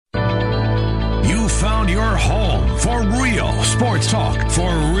found your home for real sports talk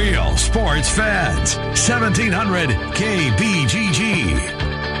for real sports fans. 1700 KBGG.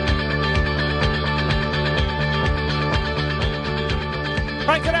 All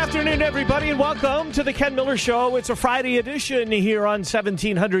right, good afternoon, everybody, and welcome to the Ken Miller Show. It's a Friday edition here on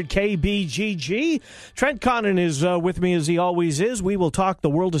 1700 KBGG. Trent Connon is with me as he always is. We will talk the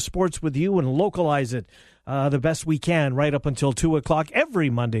world of sports with you and localize it the best we can right up until 2 o'clock every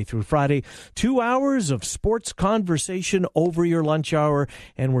Monday through Friday. 2 hours of sports conversation over your lunch hour,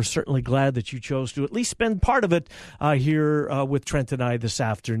 and we're certainly glad that you chose to at least spend part of it here with Trent and I this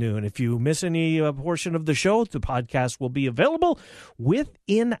afternoon. If you miss any portion of the show, the podcast will be available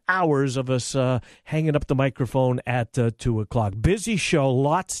within hours of us hanging up the microphone at 2 o'clock. Busy show,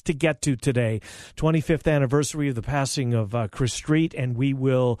 lots to get to today. 25th anniversary of the passing of Chris Street, and we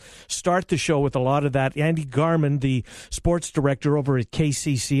will start the show with a lot of that. Andy Garman, the sports director over at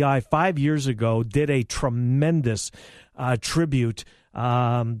KCCI, 5 years ago, did a tremendous tribute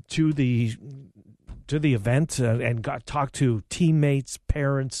to the event and talked to teammates,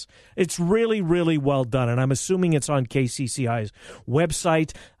 parents. It's really, really well done, and I'm assuming it's on KCCI's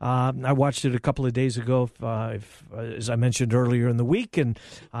website. I watched it a couple of days ago, as I mentioned earlier in the week, and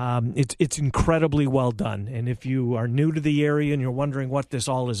it's incredibly well done. And if you are new to the area and you're wondering what this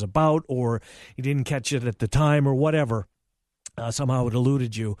all is about, or you didn't catch it at the time or whatever, somehow it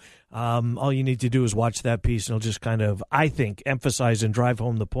eluded you, all you need to do is watch that piece, and it'll just kind of, I think, emphasize and drive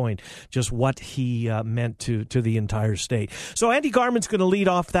home the point, just what he meant to the entire state. So Andy Garman's going to lead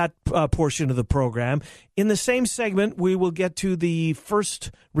off that portion of the program. In the same segment, we will get to the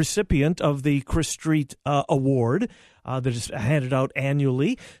first recipient of the Chris Street Award that is handed out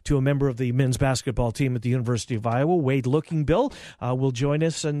annually to a member of the men's basketball team at the University of Iowa. Wade Lookingbill will join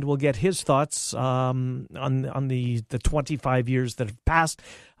us, and we'll get his thoughts on the 25 years that have passed.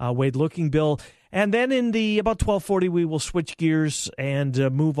 Wade Lookingbill. And then in the about 12:40, we will switch gears and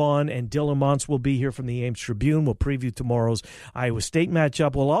move on, and Dylan Montz will be here from the Ames Tribune. We'll preview tomorrow's Iowa State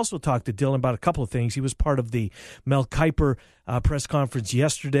matchup. We'll also talk to Dylan about a couple of things. He was part of the Mel Kiper press conference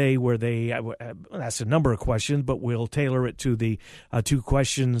yesterday where they asked a number of questions, but we'll tailor it to the two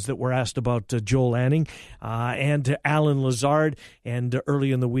questions that were asked about Joel Anning and Alan Lazard. And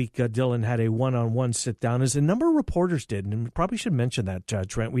early in the week, Dylan had a one-on-one sit-down, as a number of reporters did, and we probably should mention that,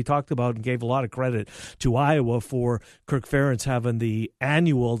 Trent. We talked about and gave a lot of credit to Iowa for Kirk Ferentz having the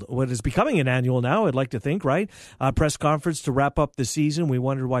annual, what is becoming an annual now, I'd like to think, right? Press conference to wrap up the season. We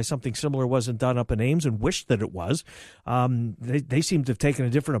wondered why something similar wasn't done up in Ames and wished that it was. They seem to have taken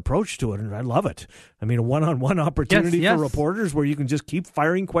a different approach to it, and I love it. I mean, a one-on-one opportunity for reporters where you can just keep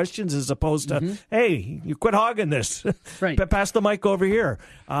firing questions as opposed to, hey, you quit hogging this. Right. Pass the mic over here.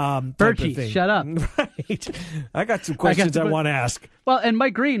 Berkey, shut up. Right. I got some questions I want to ask. Well, and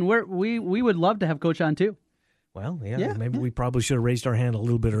Mike Green, we would love to have Coach on, too. Well, yeah, maybe we probably should have raised our hand a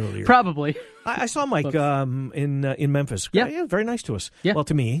little bit earlier. Probably. I saw Mike in Memphis. Yeah, very nice to us. Yeah. Well,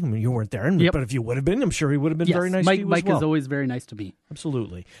 to me, I mean, you weren't there, but if you would have been, I'm sure he would have been very nice to you Mike as well. Is always very nice to me.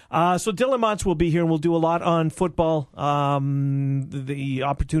 Absolutely. So Dylan Montz will be here, and we'll do a lot on football, the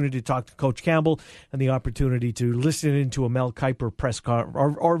opportunity to talk to Coach Campbell, and the opportunity to listen into a Mel Kiper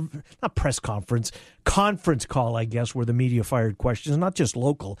conference call, I guess, where the media fired questions, not just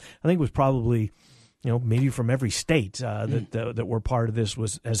local. I think it was probably, maybe from every state that were part of this,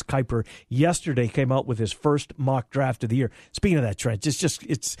 was as Kiper yesterday came out with his first mock draft of the year. Speaking of that, Trent,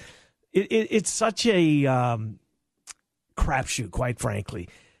 it's such a crapshoot, quite frankly.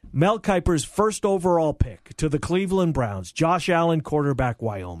 Mel Kiper's first overall pick to the Cleveland Browns, Josh Allen, quarterback,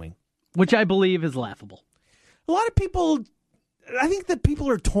 Wyoming. Which I believe is laughable. A lot of people, I think that people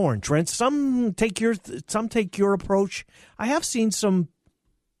are torn, Trent. Some take your approach. I have seen some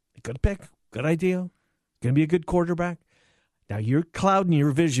good pick. Good idea. Going to be a good quarterback. Now, you're clouding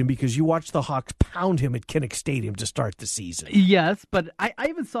your vision because you watched the Hawks pound him at Kinnick Stadium to start the season. Yes, but I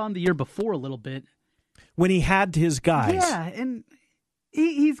even saw him the year before a little bit. When he had his guys. Yeah, and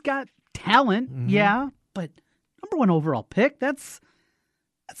he's got talent, but number one overall pick, that's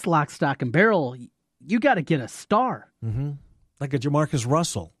lock, stock, and barrel. You got to get a star. Mm-hmm. Like a Jamarcus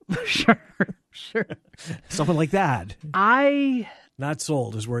Russell. Sure. Something like that. Not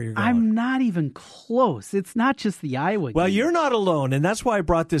sold is where you're going. I'm not even close. It's not just the Iowa game. Well, you're not alone, and that's why I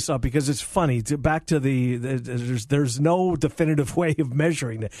brought this up, because it's funny. Back to there's no definitive way of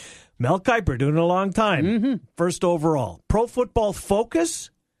measuring it. Mel Kiper, doing it a long time, first overall. Pro Football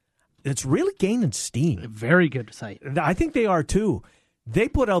Focus, it's really gaining steam. Very good site. I think they are, too. They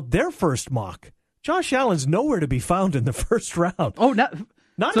put out their first mock. Josh Allen's nowhere to be found in the first round. Oh, not in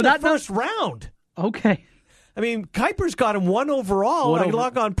the first round. Okay. I mean, Kuiper's got him 1 overall. I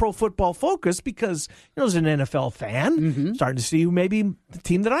log on Pro Football Focus because as an NFL fan, starting to see who maybe the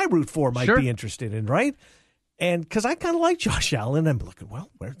team that I root for might be interested in, right? And because I kind of like Josh Allen, I'm looking,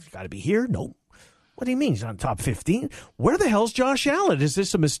 where's he got to be here? No. What do you mean he's on top 15? Where the hell's Josh Allen? Is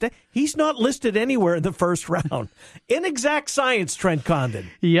this a mistake? He's not listed anywhere in the first round. Inexact science, Trent Condon.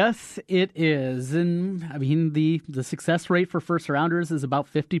 Yes, it is. And I mean, the success rate for first rounders is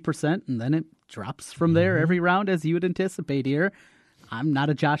about 50%, and then it drops from there every round as you would anticipate here. I'm not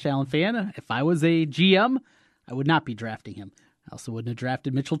a Josh Allen fan. If I was a GM, I would not be drafting him. I also wouldn't have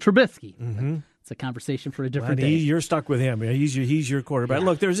drafted Mitchell Trubisky. It's a conversation for a different day. You're stuck with him. He's your quarterback.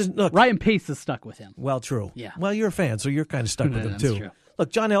 Yeah. Look, Ryan Pace is stuck with him. Well, true. Yeah. Well, you're a fan, so you're kind of stuck with him too. True. Look,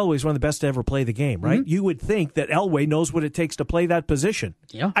 John Elway's one of the best to ever play the game, right? You would think that Elway knows what it takes to play that position.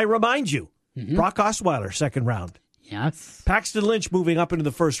 Yeah. I remind you, Brock Osweiler, second round. Yes. Paxton Lynch moving up into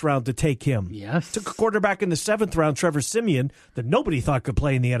the first round to take him. Yes. Took a quarterback in the 7th round, Trevor Siemian, that nobody thought could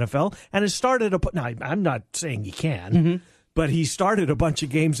play in the NFL, and has started now, I'm not saying he can. But he started a bunch of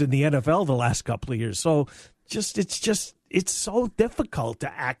games in the NFL the last couple of years. So it's so difficult to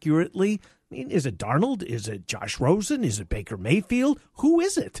accurately. I mean, is it Darnold? Is it Josh Rosen? Is it Baker Mayfield? Who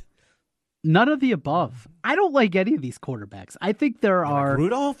is it? None of the above. I don't like any of these quarterbacks. I think there are. Like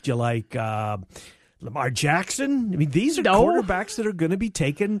Rudolph? Do you like Lamar Jackson? I mean, these are quarterbacks that are going to be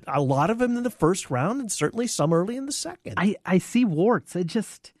taken, a lot of them in the first round and certainly some early in the second. I see warts.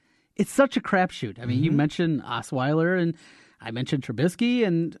 It's such a crapshoot. I mean, you mentioned Osweiler and I mentioned Trubisky,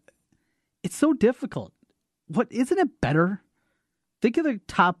 and it's so difficult. Isn't it better? Think of the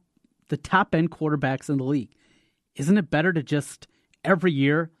top end quarterbacks in the league. Isn't it better to just every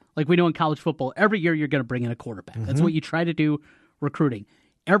year, like we know in college football, every year you're going to bring in a quarterback. That's what you try to do recruiting.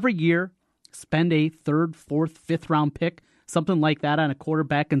 Every year, spend a 3rd, 4th, 5th round pick, something like that on a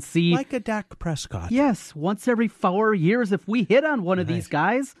quarterback and see. Like a Dak Prescott. Yes, once every 4 years, if we hit on one of these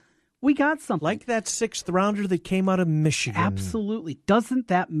guys, we got something. Like that 6th rounder that came out of Michigan. Absolutely. Doesn't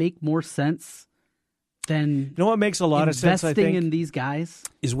that make more sense than you know what makes a lot of sense, I think, investing in these guys?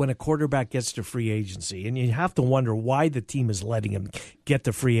 Is when a quarterback gets to free agency. And you have to wonder why the team is letting him get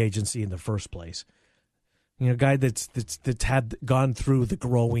to free agency in the first place. You know, a guy that's had gone through the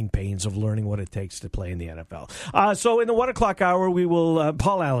growing pains of learning what it takes to play in the NFL. So in the 1 o'clock hour, we will.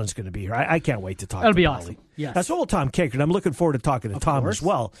 Paul Allen's going to be here. I can't wait to talk. That'll to be Paulie. awesome. Yes, that's old Tom Kakert. I'm looking forward to talking to Tom as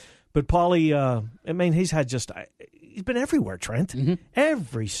well. But Paulie, I mean, he's been everywhere, Trent.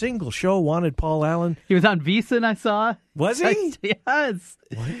 Every single show wanted Paul Allen. He was on VSiN, I saw. Was he? Yes.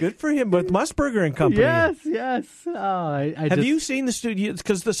 Well, good for him. With Musburger and Company. Yes. Oh, Have you seen the studio?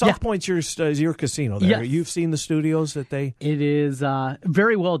 Because the South Point's your casino there. Yes. You've seen the studios that they. It is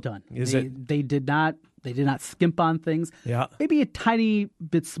very well done. They did not skimp on things. Yeah. Maybe a tiny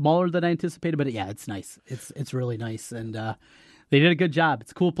bit smaller than I anticipated, but it's nice. It's really nice, and they did a good job.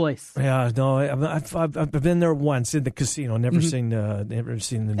 It's a cool place. Yeah, no, I've been there once in the casino. Never seen the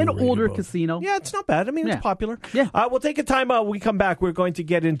new an older boat. Casino. Yeah, it's not bad. I mean, it's popular. Yeah. We'll take a time out. When we come back, we're going to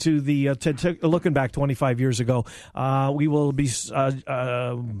get into the looking back 25 years ago. We will be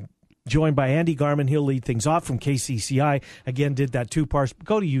joined by Andy Garman. He'll lead things off from KCCI. Again, did that 2-part.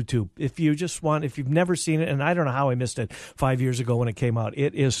 Go to YouTube if you've never seen it, and I don't know how I missed it 5 years ago when it came out.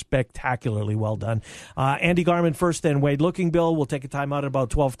 It is spectacularly well done. Andy Garman first, then Wade Looking Bill. We'll take a time out at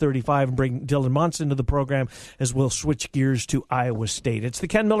about 12:35 and bring Dylan Monson to the program as we'll switch gears to Iowa State. It's the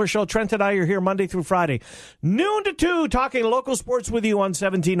Ken Miller Show. Trent and I are here Monday through Friday, noon to 2, talking local sports with you on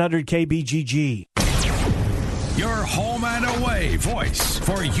 1700 KBGG. Your home and away voice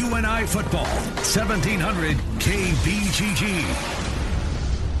for UNI football. 1700 KBGG.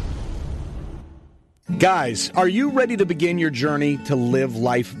 Guys, are you ready to begin your journey to live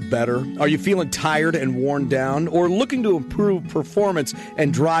life better? Are you feeling tired and worn down, or looking to improve performance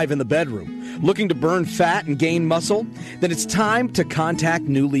and drive in the bedroom? Looking to burn fat and gain muscle? Then it's time to contact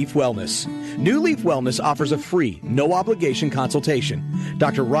New Leaf Wellness. New Leaf Wellness offers a free, no-obligation consultation.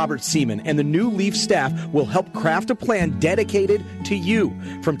 Dr. Robert Seaman and the New Leaf staff will help craft a plan dedicated to you.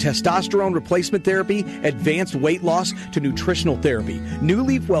 From testosterone replacement therapy, advanced weight loss, to nutritional therapy, New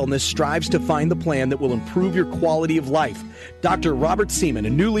Leaf Wellness strives to find the plan that will improve your quality of life. Dr. Robert Seaman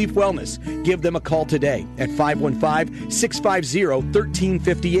and New Leaf Wellness. Give them a call today at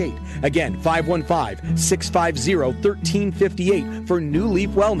 515-650-1358. Again, 515-650-1358 for New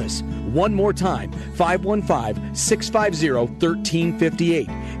Leaf Wellness. One more time,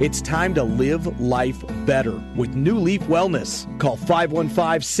 515-650-1358. It's time to live life better with New Leaf Wellness. Call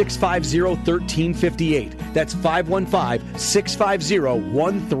 515-650-1358. That's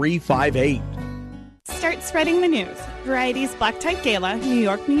 515-650-1358. Start spreading the news. Variety's Black Tie Gala, New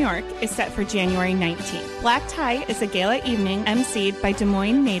York, New York, is set for January 19th. Black Tie is a gala evening emceed by Des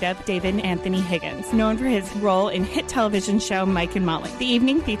Moines native David Anthony Higgins, known for his role in hit television show Mike and Molly. The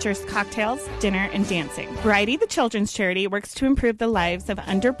evening features cocktails, dinner, and dancing. Variety, the children's charity, works to improve the lives of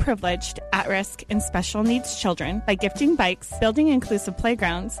underprivileged, at-risk, and special needs children by gifting bikes, building inclusive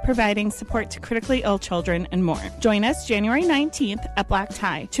playgrounds, providing support to critically ill children, and more. Join us January 19th at Black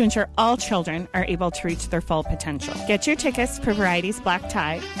Tie to ensure all children are able to reach their full potential. Get your tickets for Variety's Black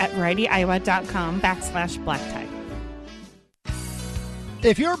Tie at VarietyIowa.com/Black Tie.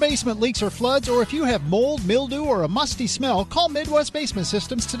 If your basement leaks or floods, or if you have mold, mildew, or a musty smell, call Midwest Basement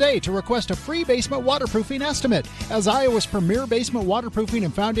Systems today to request a free basement waterproofing estimate. As Iowa's premier basement waterproofing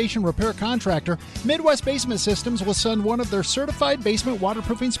and foundation repair contractor, Midwest Basement Systems will send one of their certified basement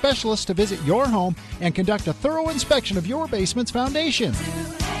waterproofing specialists to visit your home and conduct a thorough inspection of your basement's foundation.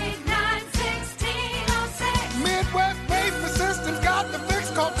 289-1606. Midwest Basement Systems got the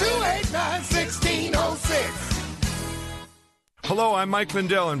fix. Call 289-1606. Hello, I'm Mike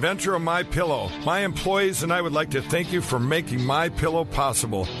Lindell, inventor of MyPillow. My employees and I would like to thank you for making MyPillow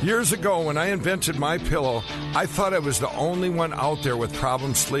possible. Years ago, when I invented MyPillow, I thought I was the only one out there with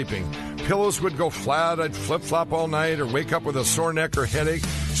problems sleeping. Pillows would go flat, I'd flip-flop all night, or wake up with a sore neck or headache.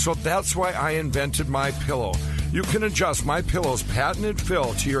 So that's why I invented MyPillow. You can adjust MyPillow's patented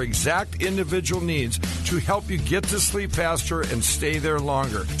fill to your exact individual needs to help you get to sleep faster and stay there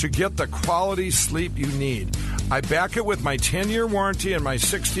longer, to get the quality sleep you need. I back it with my 10-year warranty and my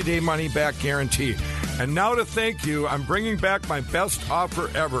 60-day money-back guarantee. And now to thank you, I'm bringing back my best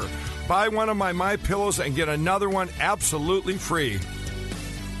offer ever. Buy one of my MyPillows and get another one absolutely free.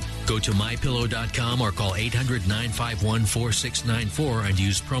 Go to MyPillow.com or call 800-951-4694 and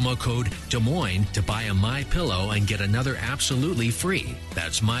use promo code Des Moines to buy a MyPillow and get another absolutely free.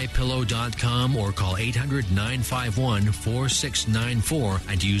 That's MyPillow.com or call 800-951-4694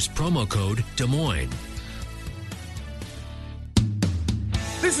 and use promo code Des Moines.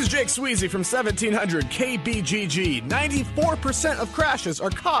 This is Jake Sweezy from 1700 KBGG. 94% of crashes are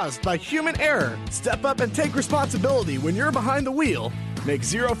caused by human error. Step up and take responsibility when you're behind the wheel. Make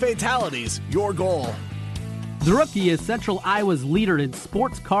zero fatalities your goal. The Rookie is Central Iowa's leader in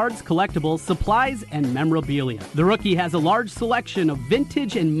sports cards, collectibles, supplies, and memorabilia. The Rookie has a large selection of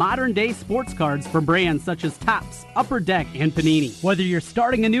vintage and modern-day sports cards from brands such as Topps, Upper Deck, and Panini. Whether you're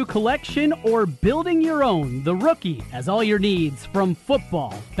starting a new collection or building your own, The Rookie has all your needs from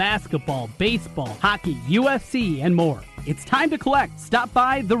football, basketball, baseball, hockey, UFC, and more. It's time to collect. Stop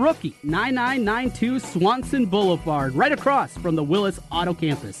by The Rookie, 9992 Swanson Boulevard, right across from the Willis Auto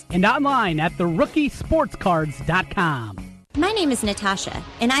Campus, and online at therookie-sportscards.com. My name is Natasha,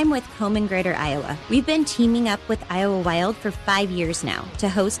 and I'm with Home in Greater Iowa. We've been teaming up with Iowa Wild for 5 years now to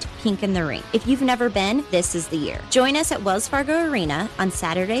host Pink in the Ring. If you've never been, this is the year. Join us at Wells Fargo Arena on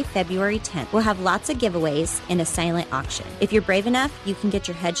Saturday, February 10th. We'll have lots of giveaways and a silent auction. If you're brave enough, you can get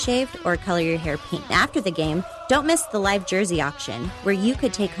your head shaved or color your hair pink. After the game, don't miss the live jersey auction, where you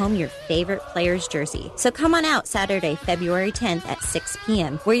could take home your favorite player's jersey. So come on out Saturday, February 10th at 6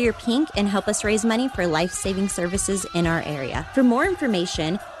 p.m. Wear your pink and help us raise money for life-saving services in our area. For more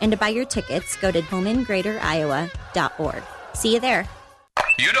information and to buy your tickets, go to homeinGreaterIowa.org. See you there.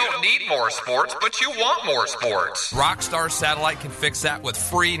 You don't need more sports, but you want more sports. Rockstar Satellite can fix that with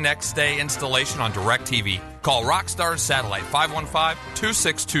free next-day installation on DirecTV. Call Rockstar Satellite,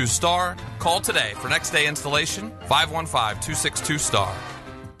 515-262-STAR. Call today for next-day installation, 515-262-STAR.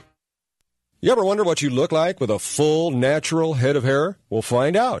 You ever wonder what you look like with a full, natural head of hair? Well,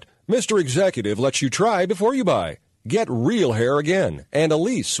 find out. Mr. Executive lets you try before you buy. Get real hair again and a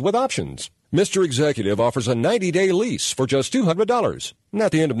lease with options. Mr. Executive offers a 90-day lease for just $200. And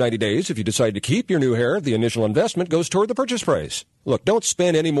at the end of 90 days, if you decide to keep your new hair, the initial investment goes toward the purchase price. Look, don't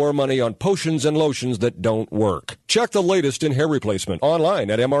spend any more money on potions and lotions that don't work. Check the latest in hair replacement online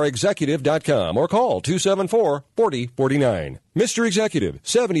at mrexecutive.com or call 274-4049. Mr. Executive,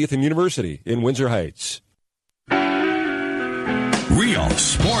 70th and University in Windsor Heights. Real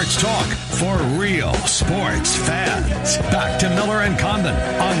sports talk for real sports fans. Back to Miller and Condon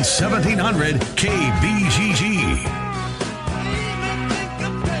on 1700 KBGG.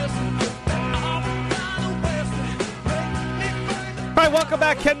 All right, welcome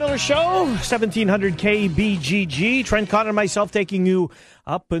back. Ken Miller Show, 1700 KBGG. Trent Condon and myself taking you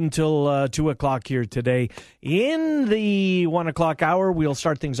up until 2 o'clock here today. In the 1 o'clock hour, we'll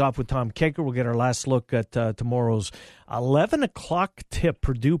start things off with Tom Kaker. We'll get our last look at tomorrow's 11 o'clock tip.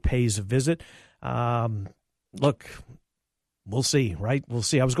 Purdue pays a visit. Look, we'll see, right? We'll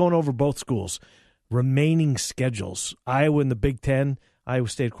see. I was going over both schools' remaining schedules. Iowa in the Big Ten, Iowa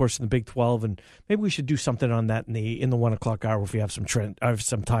State, of course, in the Big 12, and maybe we should do something on that in the 1 o'clock hour if we have some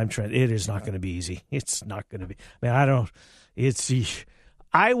time, Trent. It is not going to be easy. It's not going to be.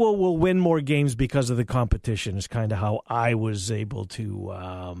 Iowa will win more games because of the competition is kind of how I was able to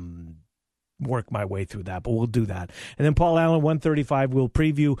work my way through that, but we'll do that. And then Paul Allen, 1:35, will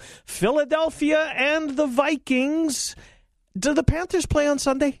preview Philadelphia and the Vikings. Do the Panthers play on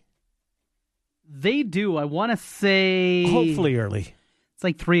Sunday? They do. I want to say... Hopefully early. It's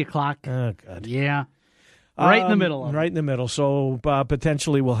like 3 o'clock. Oh, God. Yeah. Right in the middle. Right in the middle. So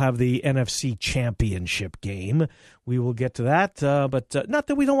potentially we'll have the NFC Championship game. We will get to that. But not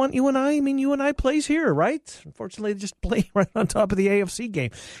that we don't want you and I. I mean, you and I plays here, right? Unfortunately, they just play right on top of the AFC game.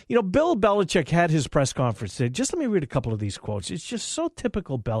 You know, Bill Belichick had his press conference today. Just let me read a couple of these quotes. It's just so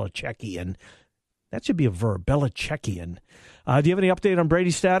typical Belichickian. That should be a verb, Belichickian. Do you have any update on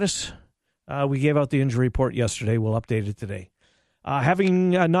Brady's status? We gave out the injury report yesterday. We'll update it today.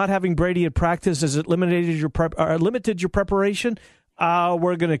 Not having Brady at practice, has it limited your preparation?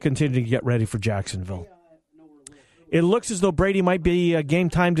 We're going to continue to get ready for Jacksonville. It looks as though Brady might be a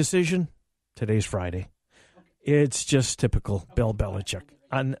game-time decision. Today's Friday. It's just typical Bill Belichick.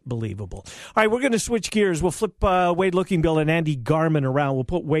 Unbelievable. All right, we're going to switch gears. We'll flip Wade Looking Bill and Andy Garman around. We'll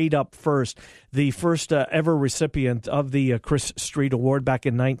put Wade up first, the first ever recipient of the Chris Street Award back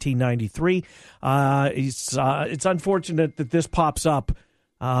in 1993. It's unfortunate that this pops up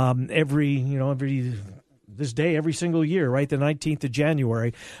every single year, right? The 19th of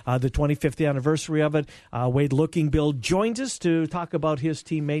January, the 25th anniversary of it. Wade Looking Bill joins us to talk about his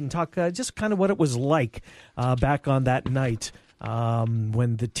teammate and talk just kind of what it was like back on that night.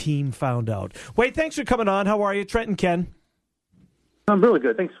 When the team found out. Wade, thanks for coming on. How are you? Trent and Ken. I'm really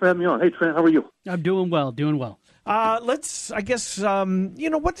good. Thanks for having me on. Hey, Trent, how are you? I'm doing well. what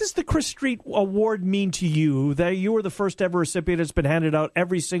does the Chris Street Award mean to you? That you were the first ever recipient. It's been handed out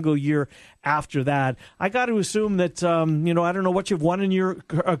every single year after that. I got to assume that, I don't know what you've won in your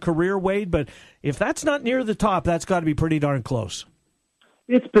career, Wade, but if that's not near the top, that's got to be pretty darn close.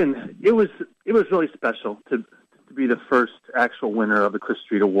 It was really special to be the first actual winner of the Chris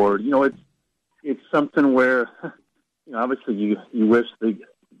Street Award. It's something where, obviously you wish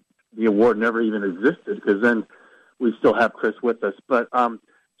the award never even existed, because then we still have Chris with us. But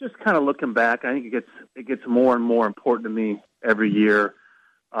just kind of looking back, I think it gets more and more important to me every year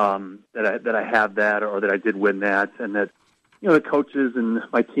that I have that, or that I did win that, and that the coaches and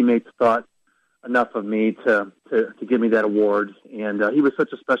my teammates thought enough of me to give me that award. And he was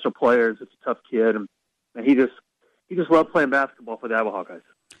such a special player, such a tough kid, and he just loved playing basketball for the Iowa Hawkeyes.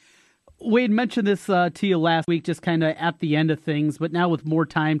 Wade mentioned this to you last week, just kind of at the end of things, but now with more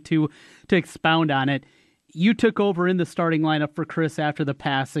time to expound on it. You took over in the starting lineup for Chris after the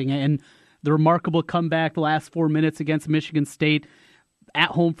passing, and the remarkable comeback the last 4 minutes against Michigan State, at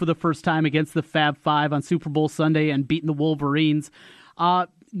home for the first time against the Fab Five on Super Bowl Sunday, and beating the Wolverines.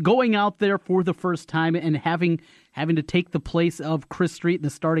 Going out there for the first time and having to take the place of Chris Street in the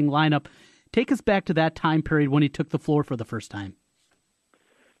starting lineup. Take us back to that time period when he took the floor for the first time.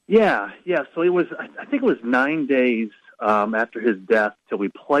 Yeah. So I think it was 9 days after his death till we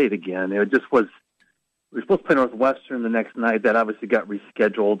played again. It just was. We were supposed to play Northwestern the next night. That obviously got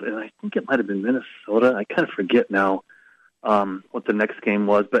rescheduled, and I think it might have been Minnesota. I kind of forget now what the next game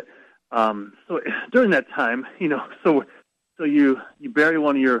was. But so during that time, so you bury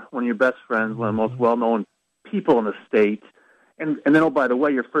one of your best friends, one of the most well-known people in the state. And then, oh, by the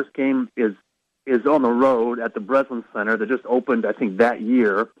way, your first game is on the road at the Breslin Center that just opened, I think, that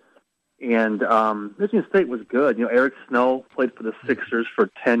year. And Michigan State was good. Eric Snow played for the Sixers for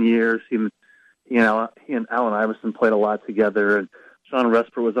 10 years. He and Allen Iverson played a lot together. And Sean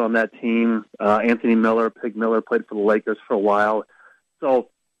Resper was on that team. Anthony Miller, Pig Miller, played for the Lakers for a while. So,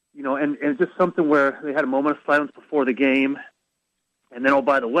 and just something where they had a moment of silence before the game. And then, oh,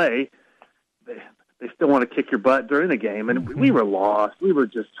 by the way, they still want to kick your butt during the game. And we were lost. We were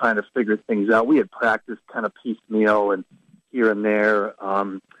just trying to figure things out. We had practiced kind of piecemeal and here and there.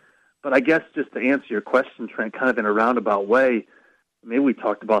 But I guess just to answer your question, Trent, kind of in a roundabout way, maybe we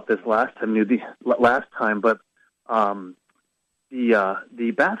talked about this last time, but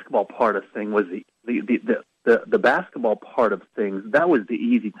the basketball part of thing was the basketball part of things, that was the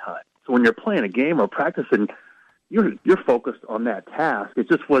easy time. So when you're playing a game or practicing, you're focused on that task. It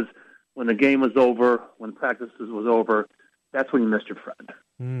just was when the game was over, when practices was over, that's when you missed your friend.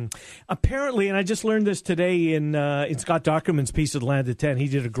 Apparently, and I just learned this today in Scott Dockerman's piece at Land of 10. He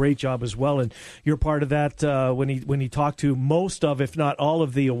did a great job as well, and you're part of that when he talked to most of, if not all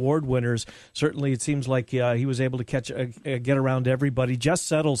of, the award winners. Certainly, it seems like he was able to get around everybody. Jess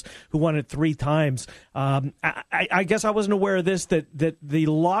Settles, who won it 3 times. I guess I wasn't aware of this, that the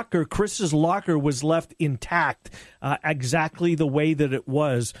locker, Chris's locker, was left intact exactly the way that it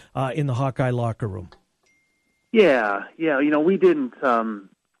was in the Hawkeye locker room. Yeah. We didn't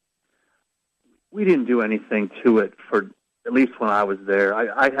do anything to it for at least when I was there.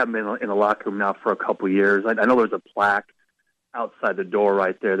 I haven't been in the locker room now for a couple of years. I know there's a plaque outside the door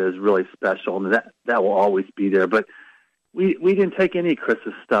right there that is really special, and that will always be there. But we didn't take any of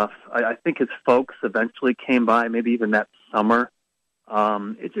Chris's stuff. I think his folks eventually came by, maybe even that summer.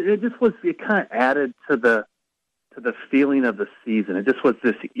 It kind of added to the feeling of the season. It just was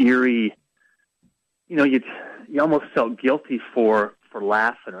this eerie. You almost felt guilty for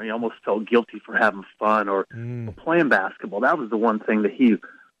laughing, or you almost felt guilty for having fun, or for playing basketball. That was the one thing that he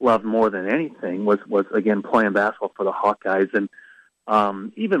loved more than anything was again playing basketball for the Hawkeyes. And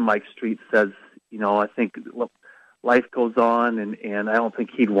even Mike Street says, I think life goes on, and I don't think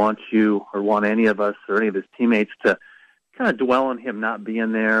he'd want you or want any of us or any of his teammates to kind of dwell on him not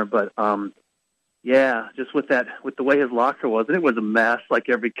being there. But just with the way his locker was, and it was a mess, like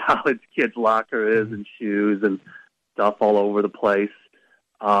every college kid's locker is, and shoes and stuff all over the place.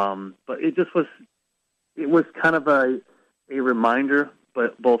 But it was kind of a reminder,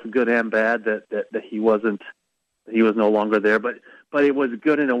 but both good and bad, that he was no longer there. But it was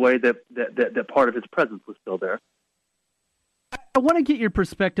good in a way that part of his presence was still there. I want to get your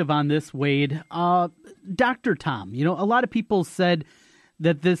perspective on this, Wade. Dr. Tom, a lot of people said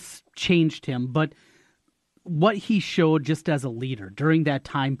that this changed him, but what he showed just as a leader during that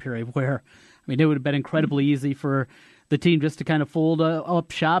time period where, it would have been incredibly easy for the team just to kind of fold up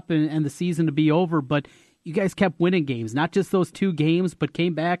shop and the season to be over, but you guys kept winning games, not just those 2 games, but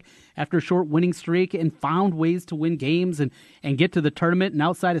came back after a short winning streak and found ways to win games and get to the tournament. And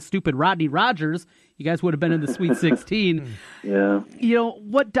outside of stupid Rodney Rogers, you guys would have been in the Sweet 16. Yeah.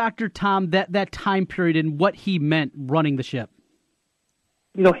 What Dr. Tom, that time period and what he meant running the ship?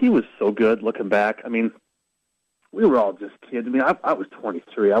 He was so good looking back. We were all just kids. I was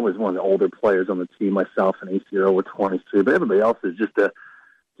 23. I was one of the older players on the team. Myself and ACO were 23, but everybody else is just a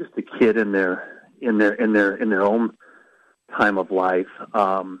kid in their own time of life.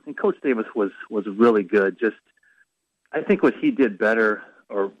 And Coach Davis was really good. I think what he did better,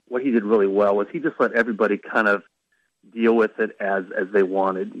 or what he did really well, was he just let everybody kind of deal with it as they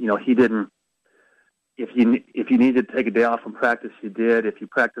wanted. He didn't. If you needed to take a day off from practice, you did. If you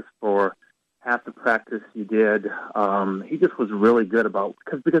practiced for half the practice, you did. He just was really good about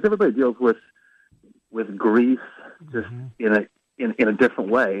because everybody deals with grief just in a different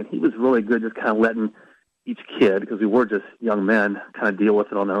way, and he was really good just kind of letting each kid, because we were just young men, kind of deal with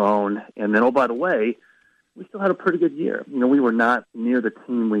it on their own. And then, oh, by the way, we still had a pretty good year. We were not near the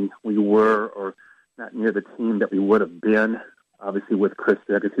team we were, or not near the team that we would have been, obviously, with Chris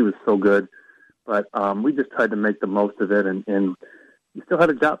there, because he was so good. But we just tried to make the most of it, and he still had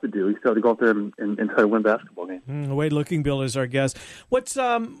a job to do. He still had to go out there and try to win basketball games. Wade Lookingbill is our guest. What's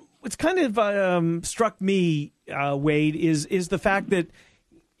kind of struck me, Wade, is the fact that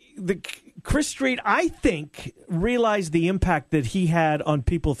Chris Street, I think, realized the impact that he had on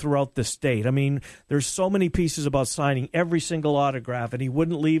people throughout the state. There's so many pieces about signing every single autograph, and he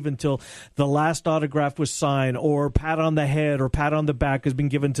wouldn't leave until the last autograph was signed, or pat on the head or pat on the back has been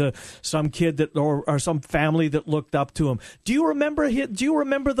given to some kid that or some family that looked up to him. Do you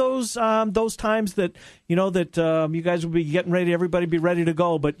remember those times that you guys would be getting ready, everybody be ready to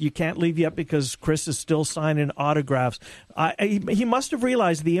go, but you can't leave yet because Chris is still signing autographs? He must have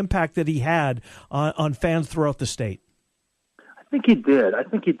realized the impact that he had on fans throughout the state. I think he did. I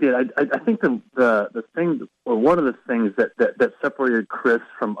think the thing, or one of the things that separated Chris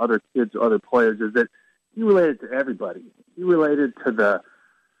from other kids or other players, is that he related to everybody. He related to the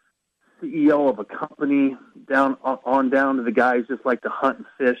CEO of a company down to the guys just like to hunt and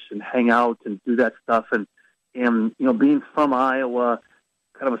fish and hang out and do that stuff. And being from Iowa,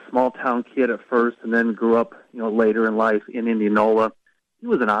 kind of a small town kid at first, and then grew up later in life in Indianola. He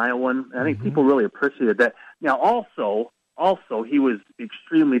was an Iowan. I think people really appreciated that. Now, also, he was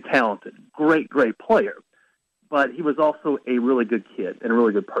extremely talented, great player, but he was also a really good kid and a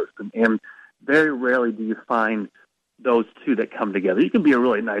really good person. And very rarely do you find those two that come together. You can be a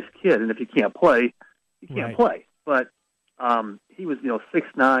really nice kid, and if you can't play, you can't play. But he was,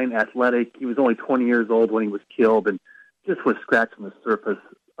 6'9", athletic. He was only 20 years old when he was killed, and just was scratching the surface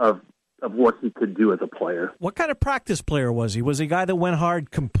of of what he could do as a player. What kind of practice player was he? Was he a guy that went hard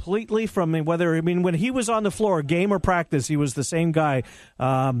completely from when he was on the floor, game or practice, he was the same guy,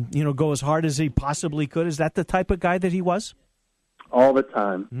 go as hard as he possibly could? Is that the type of guy that he was? All the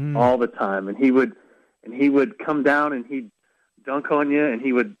time, all the time. And he would come down and he'd dunk on you, and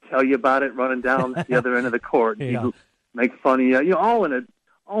he would tell you about it running down the other end of the court. Yeah. He'd make fun of you, all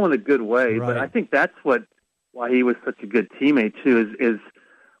in a good way. Right. But I think that's why he was such a good teammate too. Is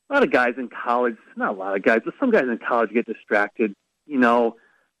a lot of guys in college, not a lot of guys, but some guys in college get distracted.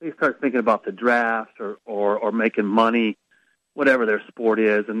 They start thinking about the draft or making money, whatever their sport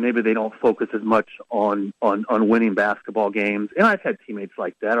is, and maybe they don't focus as much on winning basketball games. And I've had teammates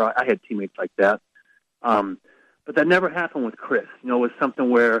like that, or I had teammates like that. But that never happened with Chris. It was something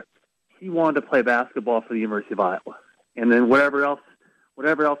where he wanted to play basketball for the University of Iowa. And then whatever else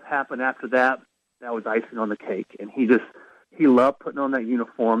happened after that was icing on the cake. And he loved putting on that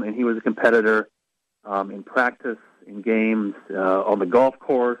uniform, and he was a competitor in practice, in games, on the golf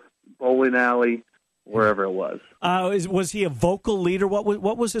course, bowling alley, wherever it was. Was he a vocal leader?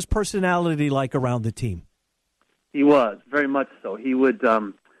 What was his personality like around the team? He was, very much so. He would,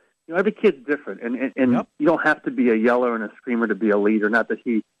 every kid's different, and Yep. you don't have to be a yeller and a screamer to be a leader. Not that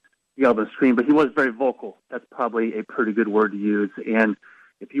he yelled and screamed, but he was very vocal. That's probably a pretty good word to use. And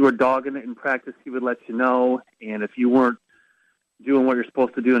if you were dogging it in practice, he would let you know. And if you weren't doing what you're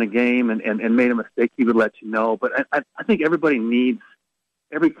supposed to do in a game and made a mistake, he would let you know. But I think every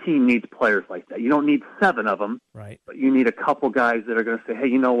team needs players like that. You don't need 7 of them, right? But you need a couple guys that are going to say, hey,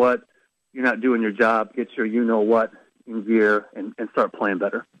 you know what? You're not doing your job. Get your you-know-what in gear and start playing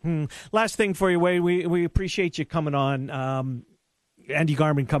better. Last thing for you, Wade. We appreciate you coming on. Andy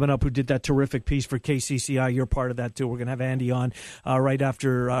Garman coming up, who did that terrific piece for KCCI. You're part of that too. We're going to have Andy on right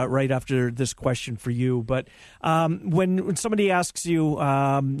after this question for you. But when somebody asks you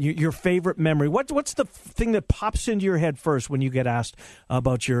your favorite memory, what's the thing that pops into your head first when you get asked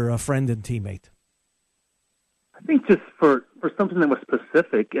about your friend and teammate? I think just for something that was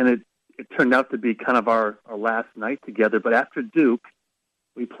specific, and it turned out to be kind of our last night together. But after Duke,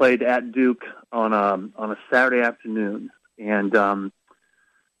 we played at Duke on a Saturday afternoon. And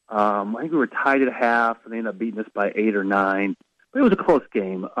I think we were tied at half, and they ended up beating us by 8 or 9. But it was a close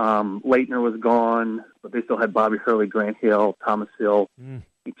game. Leitner was gone, but they still had Bobby Hurley, Grant Hill, Thomas Hill. I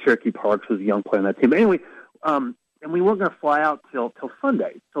think Cherokee Parks was a young player on that team. But anyway, and we weren't going to fly out till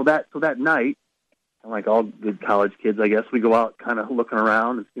Sunday. So that night, like all good college kids, I guess, we go out kind of looking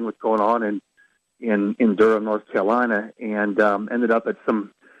around and seeing what's going on in Durham, North Carolina, and ended up at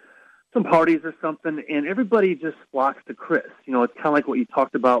some parties or something, and everybody just flocks to Chris. It's kind of like what you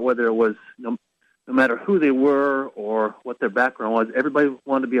talked about, whether it was no matter who they were or what their background was, everybody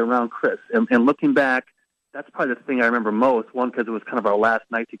wanted to be around Chris. And looking back, that's probably the thing I remember most. One, because it was kind of our last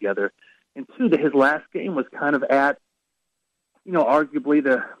night together, and two, that his last game was kind of at, arguably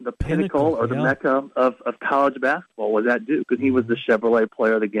the pinnacle or the mecca of college basketball was at Duke, because he was the Chevrolet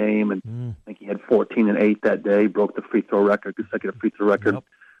player of the game, and I think he had 14 and 8 that day, broke the free throw record, consecutive free throw record. Yep.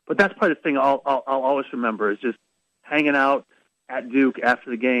 But that's probably the thing I'll always remember, is just hanging out at Duke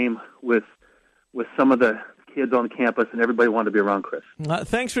after the game with some of the kids on campus, and everybody wanted to be around Chris.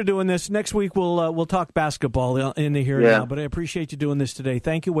 Thanks for doing this. Next week we'll talk basketball in the here and now, but I appreciate you doing this today.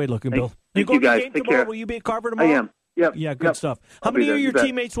 Thank you, Wade Bill. Thank you guys. Take care. Will you be at Carver tomorrow? I am. Yep. Yeah, good stuff. How many of your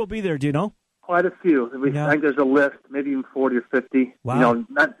teammates will be there? Do you know? Quite a few. I think there's a list, maybe even 40 or 50. Wow.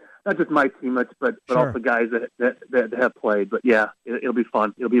 Not just my teammates, but also guys that have played. But yeah, it'll be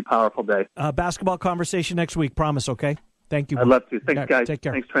fun. It'll be a powerful day. Basketball conversation next week. Promise. Okay. Thank you. I'd love to. Thanks, guys. Take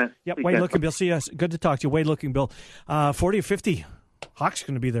care. Thanks, Trent. Yep. Wade Bill. See you. Good to talk to you. Wade Bill. 40 or 50. Hawks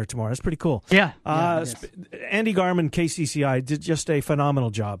going to be there tomorrow. That's pretty cool. Yeah. Andy Garman, KCCI, did just a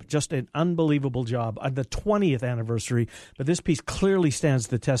phenomenal job. Just an unbelievable job on the 20th anniversary. But this piece clearly stands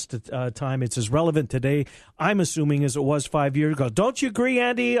the test of time. It's as relevant today, I'm assuming, as it was 5 years ago. Don't you agree,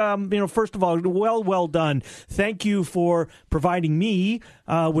 Andy? First of all, well done. Thank you for providing me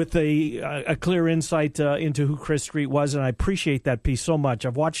with a clear insight into who Chris Street was, and I appreciate that piece so much.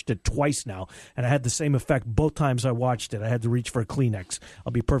 I've watched it twice now, and I had the same effect both times I watched it. I had to reach for a Kleenex.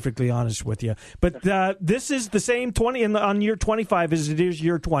 I'll be perfectly honest with you. But this is the same 20 on year 25 as it is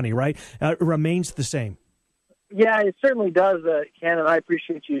year 20, right? It remains the same. Yeah, it certainly does, Ken, and I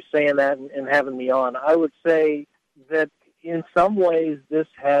appreciate you saying that and having me on. I would say that in some ways this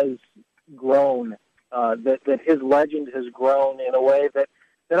has grown, that his legend has grown in a way that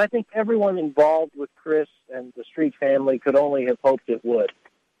I think everyone involved with Chris and the Street family could only have hoped it would.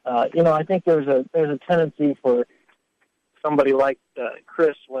 I think there's a tendency for somebody like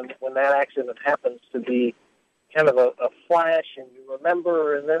Chris, when that accident happens, to be kind of a flash, and you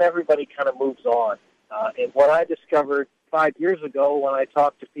remember, and then everybody kind of moves on. And what I discovered 5 years ago when I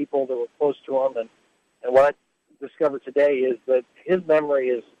talked to people that were close to him, and what I discovered today is that his memory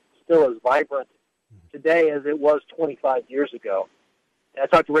is still as vibrant today as it was 25 years ago. And I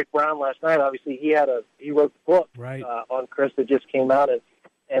talked to Rick Brown last night. Obviously, he wrote the book on Chris that just came out,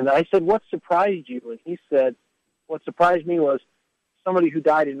 and I said, "What surprised you?" And he said, "What surprised me was somebody who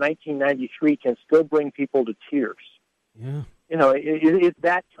died in 1993 can still bring people to tears." Yeah, it's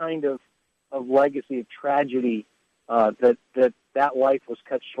that kind of legacy of tragedy that life was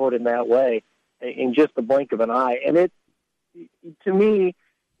cut short in that way in just the blink of an eye. And it, to me,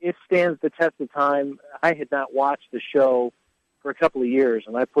 it stands the test of time. I had not watched the show for a couple of years,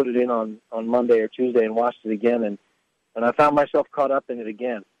 and I put it in on Monday or Tuesday and watched it again, and I found myself caught up in it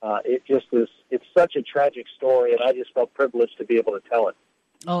again. It's such a tragic story, and I just felt privileged to be able to tell it.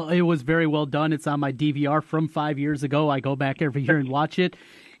 Oh, it was very well done. It's on my DVR from 5 years ago. I go back every year and watch it,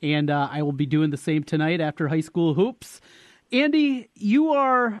 and I will be doing the same tonight after high school hoops. Andy, you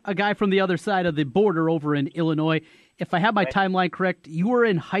are a guy from the other side of the border over in Illinois. If I have my timeline correct, you were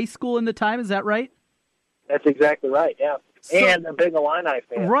in high school in the time, is that right? That's exactly right, yeah. And a big Illini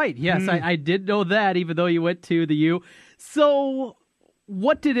fan. Right, yes, I did know that, even though you went to the U. So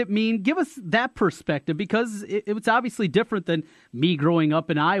what did it mean? Give us that perspective, because it was obviously different than me growing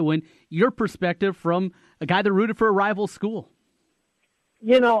up in Iowa. Your perspective from a guy that rooted for a rival school.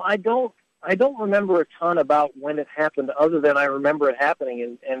 I don't remember a ton about when it happened, other than I remember it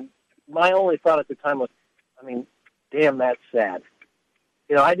happening. And my only thought at the time was, damn, that's sad.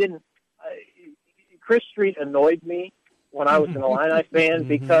 Chris Street annoyed me when I was an Illini fan,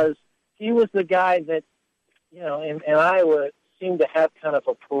 because he was the guy that, and Iowa seemed to have kind of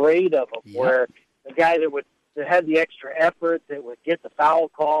a parade of them, where the guy that had the extra effort, that would get the foul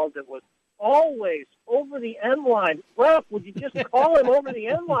calls, that was always over the end line. Ref, would you just call him over the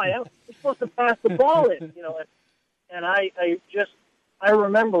end line? I'm supposed to pass the ball in, and I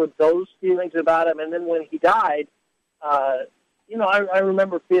remember those feelings about him. And then when he died, I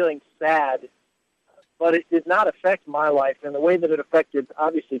remember feeling sad, but it did not affect my life in the way that it affected,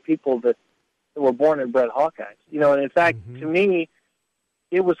 obviously, people that were born and bred Hawkeyes. And in fact, to me,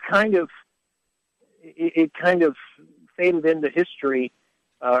 it was kind of faded into history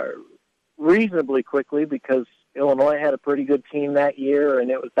reasonably quickly, because Illinois had a pretty good team that year,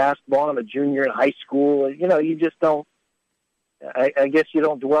 and it was basketball. I'm a junior in high school. You just don't, I guess you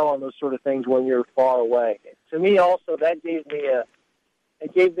don't dwell on those sort of things when you're far away. To me, also, that gave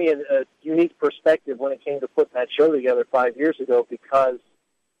me a unique perspective when it came to putting that show together 5 years ago, because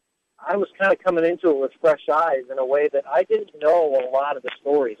I was kind of coming into it with fresh eyes in a way that I didn't know a lot of the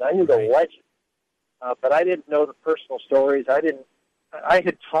stories. I knew the legend, but I didn't know the personal stories. I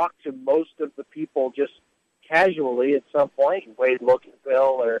had talked to most of the people just casually at some point, Wade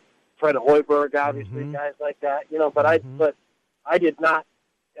Lokenbill or Fred Hoiberg, obviously, guys like that, but I did not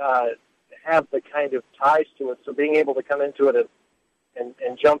have the kind of ties to it. So being able to come into it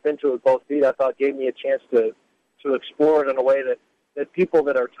and jump into it with both feet, I thought gave me a chance to explore it in a way that people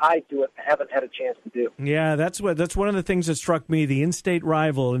that are tied to it haven't had a chance to do. Yeah, that's one of the things that struck me, the in-state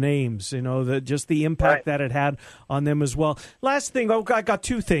rival names, just the impact that it had on them as well. Last thing, I got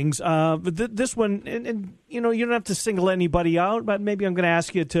two things. This one, and you don't have to single anybody out, but maybe I'm going to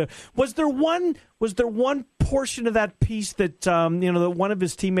ask you to, was there one portion of that piece that, that one of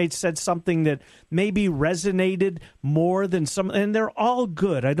his teammates said something that maybe resonated more than some, and they're all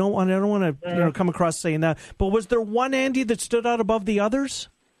good. I don't want to come across saying that, but was there one, Andy, that stood out above the others?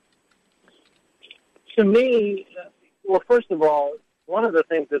 To me, well, first of all, one of the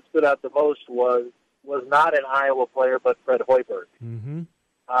things that stood out the most was not an Iowa player, but Fred Hoiberg. Mm-hmm.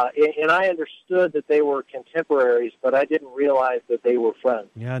 And I understood that they were contemporaries, but I didn't realize that they were friends.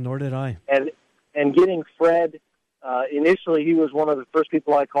 Yeah, nor did I. And getting Fred, initially he was one of the first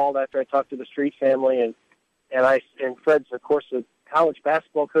people I called after I talked to the Street family, and Fred's, of course, a college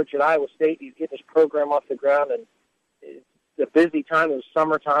basketball coach at Iowa State. He's getting his program off the ground, and it's a busy time. It was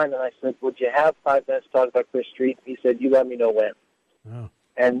summertime, and I said, "Would you have 5 minutes to talk about Chris Street?" He said, "You let me know when." Oh.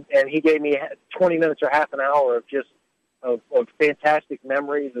 And he gave me 20 minutes or half an hour of just of fantastic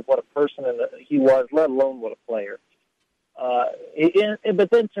memories of what a person he was, let alone what a player. But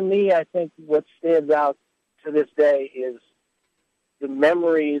then to me, I think what stands out to this day is the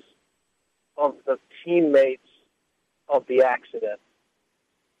memories of the teammates of the accident.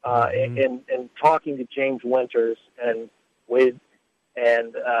 And talking to James Winters and Wade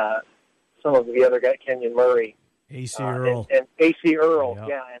and some of the other guys, Kenyon Murray. A.C. Earl. And A.C. Earl,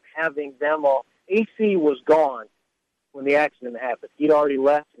 yeah, and having them all. A.C. was gone when the accident happened. He'd already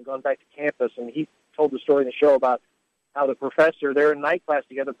left and gone back to campus, and told the story in the show about how the professor, they're in night class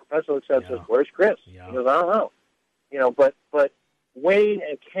together, the professor says, "Where's Chris?" Yeah. He goes, "I don't know." But Wade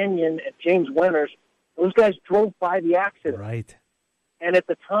and Kenyon and James Winters, those guys drove by the accident. Right. And at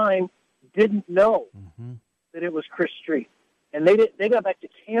the time, didn't know that it was Chris Street. And they got back to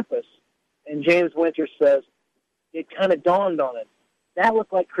campus, and James Winters says, it kind of dawned on it. That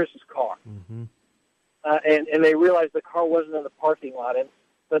looked like Chris's car. And they realized the car wasn't in the parking lot.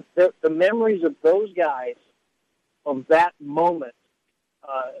 But the memories of those guys, of that moment,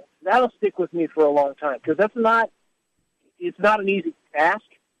 that'll stick with me for a long time. Because it's not an easy task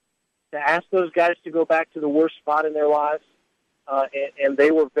to ask those guys to go back to the worst spot in their lives. And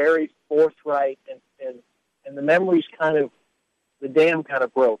they were very forthright, and the memories the dam kind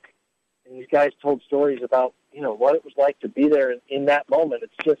of broke. And these guys told stories about, what it was like to be there in that moment.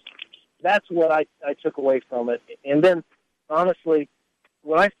 It's just, that's what I took away from it. And then, honestly,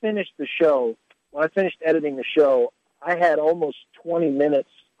 when I finished editing the show, I had almost 20 minutes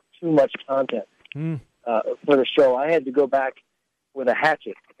too much content for the show. I had to go back with a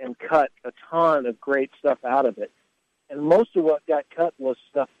hatchet and cut a ton of great stuff out of it. And most of what got cut was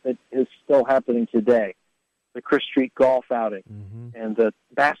stuff that is still happening today. The Chris Street golf outing and the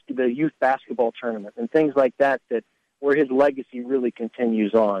youth basketball tournament and things like that where his legacy really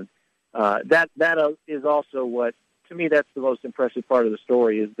continues on. That is also what, to me, that's the most impressive part of the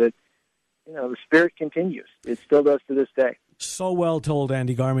story, is that, the spirit continues. It still does to this day. So well told,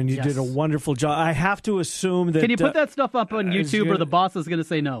 Andy Garman. You did a wonderful job. I have to assume that... Can you put that stuff up on YouTube, or the boss is going to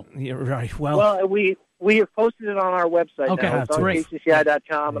say no? Yeah, right. Well, we have posted it on our website now. It's on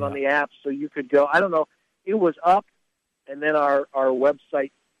KCCI.com and on the app, so you could go. I don't know. It was up, and then our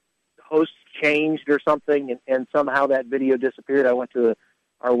website host changed or something, and somehow that video disappeared. I went to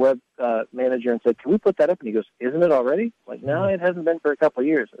our web manager and said, "Can we put that up?" And he goes, "Isn't it already?" Like, no, it hasn't been for a couple of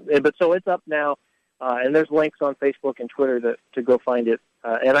years. But so it's up now, and there's links on Facebook and Twitter to go find it.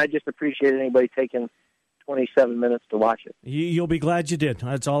 And I just appreciate anybody taking 27 minutes to watch it. You'll be glad you did.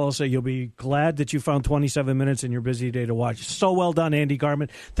 That's all I'll say. You'll be glad that you found 27 minutes in your busy day to watch. So well done, Andy Garman.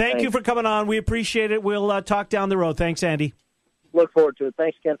 Thanks you for coming on. We appreciate it. We'll talk down the road. Thanks, Andy. Look forward to it.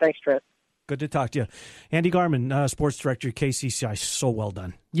 Thanks, Ken. Thanks, Trent. Good to talk to you. Andy Garman, sports director at KCCI. So well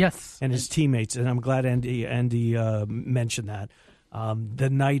done. Yes. And his teammates. And I'm glad Andy mentioned that.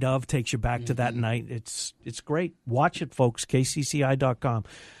 The night of takes you back to that night. It's great. Watch it, folks. KCCI.com.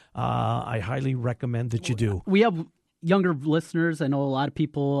 I highly recommend that you do. We have younger listeners. I know a lot of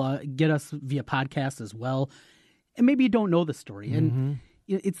people get us via podcast as well. And maybe you don't know the story. And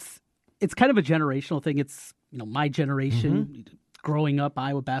it's kind of a generational thing. It's my generation growing up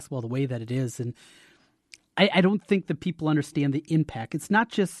Iowa basketball the way that it is. And I don't think that people understand the impact. It's not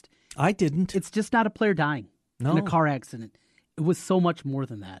just... I didn't. It's just not a player dying in a car accident. It was so much more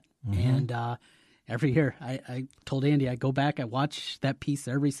than that. And every year, I told Andy, I go back, I watch that piece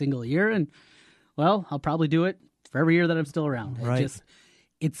every single year, and, well, I'll probably do it for every year that I'm still around. Right.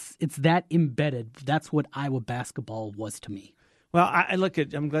 It's that embedded. That's what Iowa basketball was to me. Well,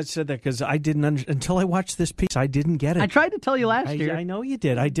 I'm glad you said that, because I didn't, until I watched this piece, I didn't get it. I tried to tell you last year. I know you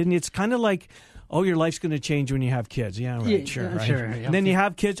did. I didn't. It's kind of like, your life's going to change when you have kids. Yeah, right, yeah, sure. Yeah, right. Sure. And then you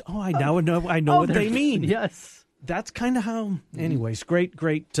have kids. I know what they mean. Yes. That's kind of how, anyways, great.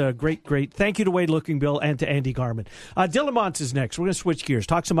 Thank you to Wade Looking Bill and to Andy Garman. Dylan Montz is next. We're going to switch gears.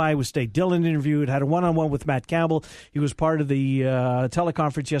 Talk some Iowa State. Dylan had a one-on-one with Matt Campbell. He was part of the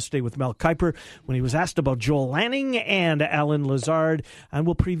teleconference yesterday with Mel Kiper when he was asked about Joel Lanning and Alan Lazard. And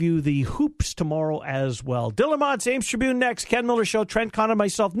we'll preview the hoops tomorrow as well. Dylan Montz, Ames Tribune next. Ken Miller Show, Trent Connor,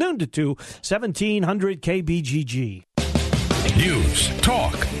 myself, noon to 2, 1700 KBGG. News,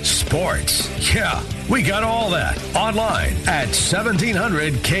 talk, sports. Yeah, we got all that online at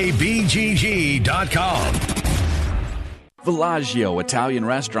 1700kbgg.com. Villaggio Italian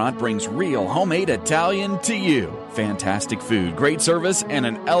Restaurant brings real homemade Italian to you. Fantastic food, great service, and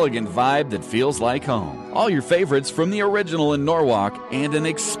an elegant vibe that feels like home. All your favorites from the original in Norwalk and an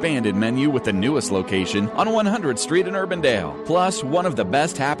expanded menu with the newest location on 100th Street in Urbandale. Plus, one of the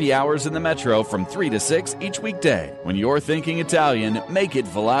best happy hours in the metro from 3 to 6 each weekday. When you're thinking Italian, make it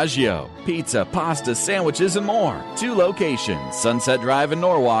Villaggio. Pizza, pasta, sandwiches, and more. 2 locations, Sunset Drive in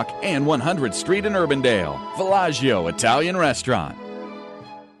Norwalk and 100th Street in Urbandale. Villaggio Italian Restaurant.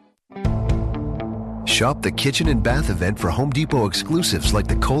 Shop the Kitchen and Bath event for Home Depot exclusives like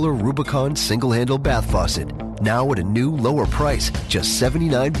the Kohler Rubicon single-handle bath faucet. Now at a new, lower price, just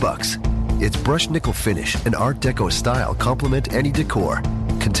 $79. Its brushed nickel finish and Art Deco style complement any decor.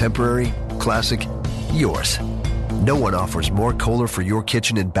 Contemporary, classic, yours. No one offers more Kohler for your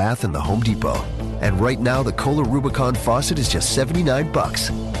kitchen and bath than the Home Depot. And right now, the Kohler Rubicon faucet is just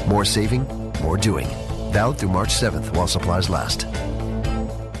 $79. More saving, more doing. Valid through March 7th while supplies last.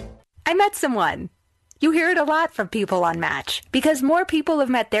 I met someone. You hear it a lot from people on Match, because more people have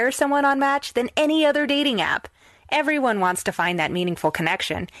met their someone on Match than any other dating app. Everyone wants to find that meaningful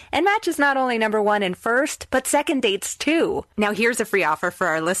connection, and Match is not only number one in first, but second dates too. Now here's a free offer for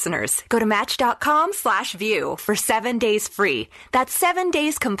our listeners. Go to Match.com/view for 7 days free. That's 7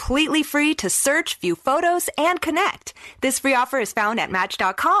 days completely free to search, view photos, and connect. This free offer is found at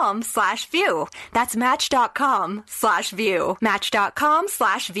Match.com/view. That's Match.com/view.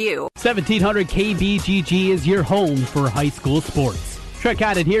 Match.com/view. 1700 KBGG is your home for high school sports. Trent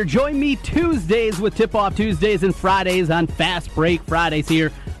Condon here. Join me Tuesdays with Tip-Off Tuesdays and Fridays on Fast Break Fridays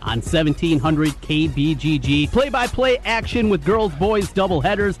here on 1700 KBGG. Play-by-play action with girls, boys,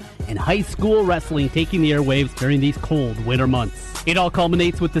 doubleheaders, and high school wrestling taking the airwaves during these cold winter months. It all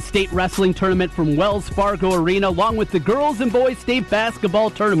culminates with the state wrestling tournament from Wells Fargo Arena, along with the girls and boys state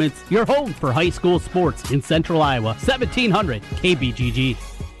basketball tournaments. Your home for high school sports in Central Iowa. 1700 KBGG.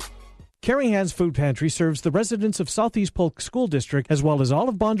 Caring Hands Food Pantry serves the residents of Southeast Polk School District as well as all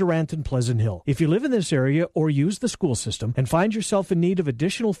of Bondurant and Pleasant Hill. If you live in this area or use the school system and find yourself in need of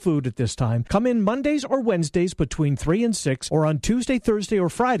additional food at this time, come in Mondays or Wednesdays between 3 and 6 or on Tuesday, Thursday, or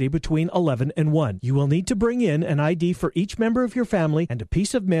Friday between 11 and 1. You will need to bring in an ID for each member of your family and a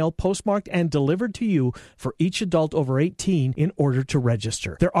piece of mail postmarked and delivered to you for each adult over 18 in order to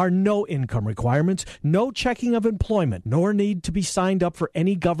register. There are no income requirements, no checking of employment, nor need to be signed up for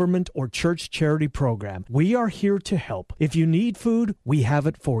any government or church charity program. We are here to help. If you need food, we have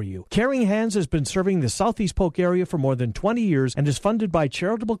it for you. Caring Hands has been serving the Southeast Polk area for more than 20 years and is funded by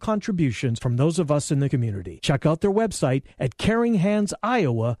charitable contributions from those of us in the community. Check out their website at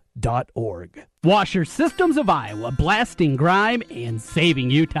caringhandsiowa.org. Washer Systems of Iowa, blasting grime and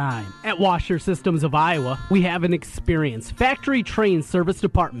saving you time. At Washer Systems of Iowa, we have an experienced factory-trained service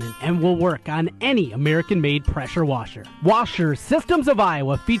department and will work on any American-made pressure washer. Washer Systems of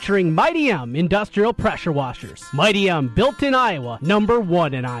Iowa, featuring Mighty M industrial pressure washers. Mighty M, built in Iowa,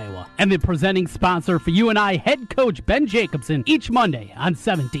 #1 in Iowa. And the presenting sponsor for you and I, head coach Ben Jacobson, each Monday on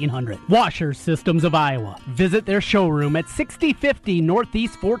 1700. Washer Systems of Iowa. Visit their showroom at 6050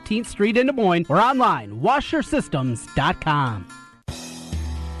 Northeast 14th Street in Des Moines, or online, washersystems.com.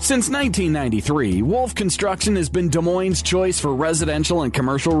 Since 1993, Wolf Construction has been Des Moines' choice for residential and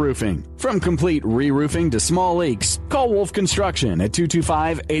commercial roofing. From complete re-roofing to small leaks, call Wolf Construction at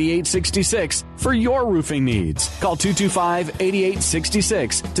 225-8866 for your roofing needs. Call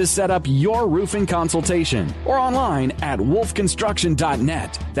 225-8866 to set up your roofing consultation, or online at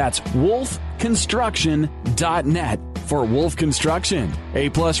wolfconstruction.net. That's wolfconstruction.net for Wolf Construction. A+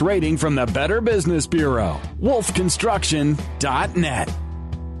 rating from the Better Business Bureau. wolfconstruction.net.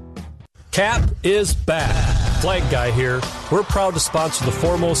 Cap is back. Flag Guy here. We're proud to sponsor the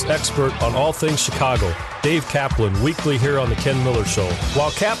foremost expert on all things Chicago, Dave Kaplan, weekly here on the Ken Miller Show.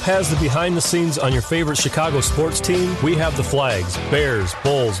 While Cap has the behind the scenes on your favorite Chicago sports team, we have the flags: Bears,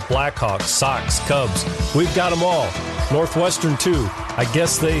 Bulls, Blackhawks, Sox, Cubs. We've got them all. Northwestern too. I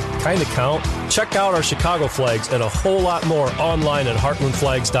guess they kind of count. Check out our Chicago flags and a whole lot more online at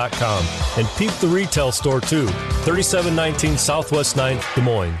heartlandflags.com. And peep the retail store too, 3719 Southwest 9th, Des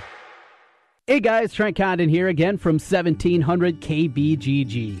Moines. Hey guys, Trent Condon here again from 1700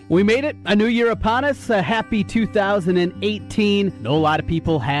 KBGG. We made it, a new year upon us, a happy 2018. Know a lot of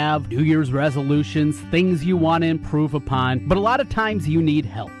people have New Year's resolutions, things you want to improve upon, but a lot of times you need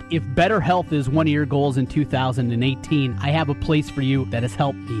help. If better health is one of your goals in 2018, I have a place for you that has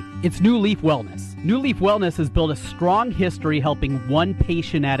helped me. It's New Leaf Wellness. New Leaf Wellness has built a strong history helping one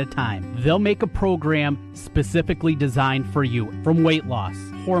patient at a time. They'll make a program specifically designed for you, from weight loss,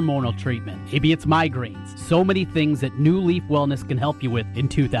 hormonal treatment, maybe it's migraines, so many things that New Leaf Wellness can help you with in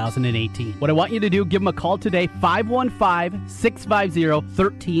 2018. What I want you to do, give them a call today,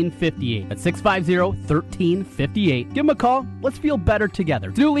 515-650-1358. That's 650-1358. Give them a call. Let's feel better together.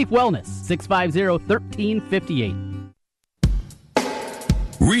 It's New Leaf Wellness, 650-1358.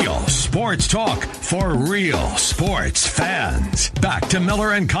 Real sports talk for real sports fans. Back to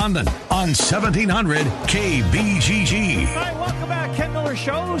Miller and Condon on 1700 KBGG. All right, welcome back. Ken Miller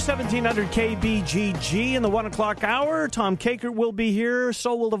Show, 1700 KBGG in the 1 o'clock hour. Tom Kakert will be here.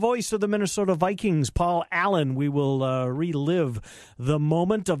 So will the voice of the Minnesota Vikings, Paul Allen. We will relive the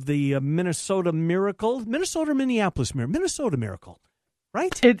moment of the Minnesota Miracle. Minnesota-Minneapolis Miracle. Minnesota Miracle,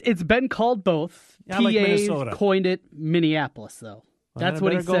 right? It's been called both. Yeah, I like Minnesota. Coined it Minneapolis, though. That's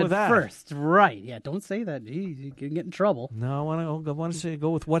what he said that first. Right. Yeah, don't say that. You can get in trouble. No, I want to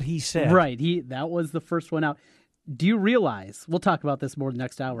go with what he said. Right. That was the first one out. Do you realize, we'll talk about this more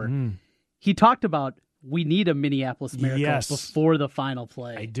next hour, he talked about we need a Minneapolis Miracle before the final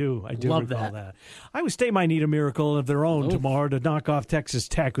play. I do Love recall that. Iowa State might need a miracle of their own tomorrow to knock off Texas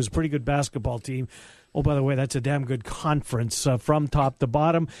Tech, who's a pretty good basketball team. Oh, by the way, that's a damn good conference from top to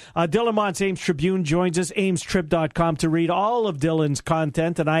bottom. Dylan Montz, Ames Tribune, joins us, amestrib.com, to read all of Dylan's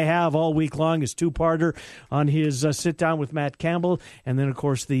content, and I have all week long his two-parter on his sit-down with Matt Campbell, and then, of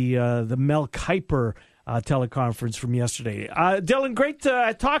course, the Mel Kiper teleconference from yesterday. Dylan, great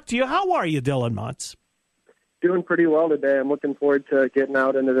to talk to you. How are you, Dylan Montz? Doing pretty well today. I'm looking forward to getting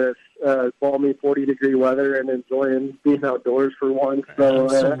out into this balmy 40-degree weather and enjoying being outdoors for once. So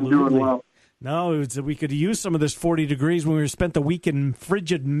I'm doing well. No, we could use some of this 40 degrees when we spent the week in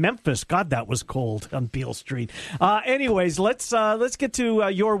frigid Memphis. God, that was cold on Beale Street. Anyways, let's get to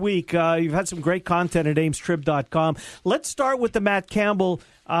your week. You've had some great content at amestrib.com. Let's start with the Matt Campbell.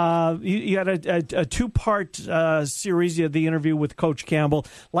 You had a two-part series. You had the interview with Coach Campbell.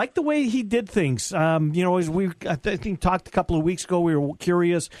 Like the way he did things. As I think talked a couple of weeks ago, we were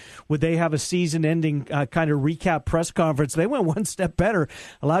curious, would they have a season-ending kind of recap press conference? They went one step better,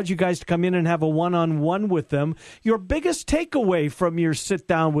 allowed you guys to come in and have a one-on-one with them. Your biggest takeaway from your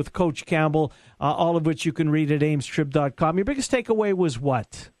sit-down with Coach Campbell, all of which you can read at amestrib.com, your biggest takeaway was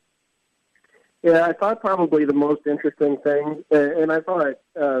what? Yeah, I thought probably the most interesting thing, and I thought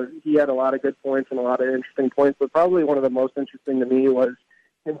he had a lot of good points and a lot of interesting points, but probably one of the most interesting to me was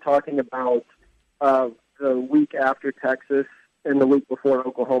him talking about the week after Texas and the week before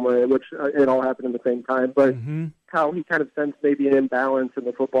Oklahoma, which it all happened at the same time, but how he kind of sensed maybe an imbalance in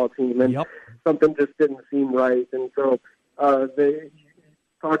the football team, and something just didn't seem right. And so they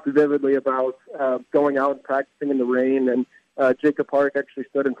talked vividly about going out and practicing in the rain, and Jacob Park actually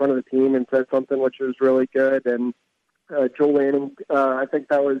stood in front of the team and said something which was really good. And Joel Lanning, I think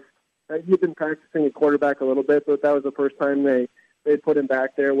that was he'd been practicing at quarterback a little bit, but that was the first time they put him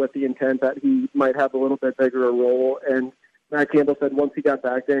back there with the intent that he might have a little bit bigger a role. And Matt Campbell said once he got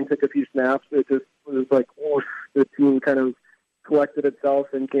back there and took a few snaps, it just was like the team kind of collected itself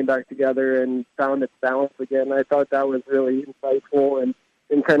and came back together and found its balance again. I thought that was really insightful and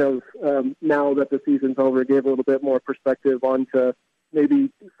kind of now that the season's over, gave a little bit more perspective onto maybe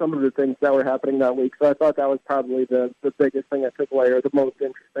some of the things that were happening that week. So I thought that was probably the biggest thing I took away, or the most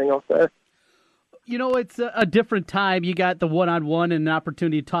interesting, I'll say. It's a different time. You got the one-on-one and an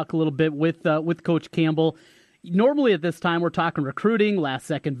opportunity to talk a little bit with Coach Campbell. Normally at this time, we're talking recruiting,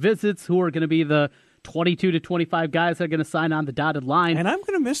 last-second visits, who are going to be the 22 to 25 guys that are going to sign on the dotted line. And I'm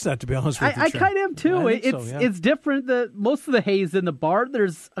going to miss that, to be honest with you. I kind of am, too. It's different. Most of the hay's in the bar.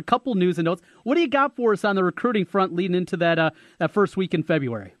 There's a couple news and notes. What do you got for us on the recruiting front leading into that first week in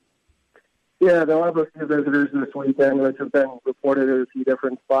February? Yeah, they'll have a few visitors this weekend, which have been reported at a few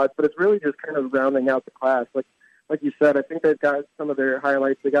different spots, but it's really just kind of rounding out the class. Like you said, I think they've got some of their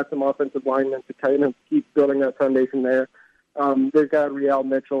highlights. They got some offensive linemen to kind of keep building that foundation there. They've got Real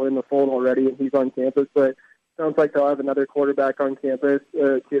Mitchell in the fold already, and he's on campus, but sounds like they'll have another quarterback on campus.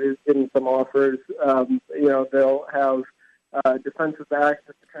 Kid is getting some offers. They'll have defensive backs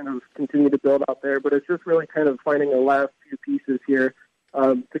just to kind of continue to build out there, but it's just really kind of finding the last few pieces here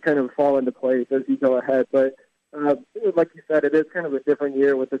to kind of fall into place as you go ahead. But like you said, it is kind of a different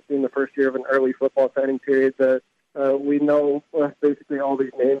year with this being the first year of an early football signing period. We know basically all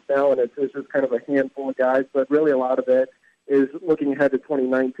these names now, and it's just kind of a handful of guys, but really a lot of it is looking ahead to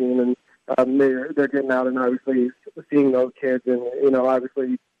 2019, and they're getting out and obviously seeing those kids, and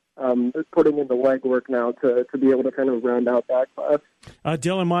obviously putting in the legwork now to be able to kind of round out that class.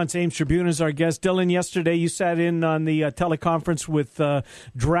 Dylan Montz, Ames Tribune, is our guest. Dylan, yesterday you sat in on the teleconference with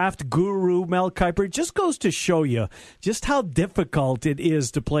draft guru Mel Kiper. It just goes to show you just how difficult it is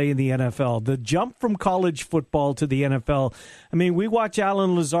to play in the NFL. The jump from college football to the NFL. I mean, we watch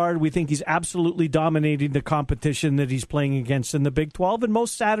Alan Lazard. We think he's absolutely dominating the competition that he's playing against in the Big 12. And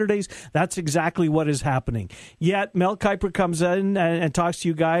most Saturdays, that's exactly what is happening. Yet Mel Kiper comes in and talks to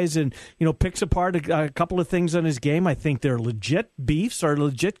you guys and picks apart a couple of things on his game. I think they're legit beefs, or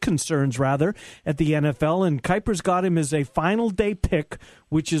legit concerns rather, at the NFL, and Kiper's got him as a final day pick,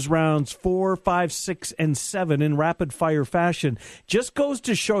 which is rounds 4, 5, 6, and 7 in rapid fire fashion. Just goes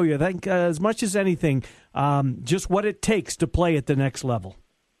to show you, I think, as much as anything, just what it takes to play at the next level.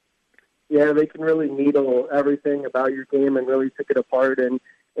 Yeah, they can really needle everything about your game and really pick it apart, and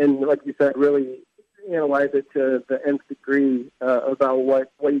like you said, really analyze it to the nth degree about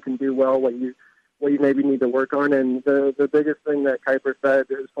what you can do well, what you maybe need to work on. And the biggest thing that Kiper said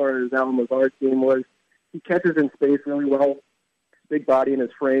as far as Alan Lazard's game was he catches in space really well. His big body and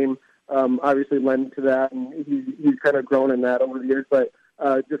his frame obviously lend to that, and he's kind of grown in that over the years, but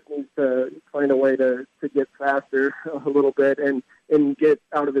just needs to find a way to get faster a little bit and get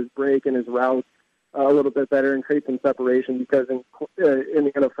out of his break and his routes a little bit better and create some separation, because in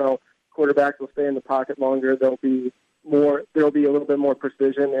the NFL, quarterbacks will stay in the pocket longer. There'll be a little bit more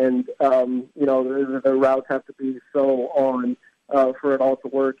precision, and the routes have to be so on for it all to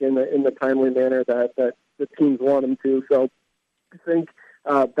work in the timely manner that the teams want them to. So I think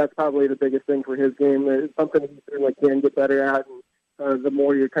that's probably the biggest thing for his game. It's something he certainly can get better at, and the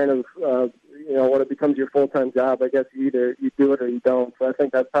more you're kind of when it becomes your full-time job, I guess you do it or you don't. So I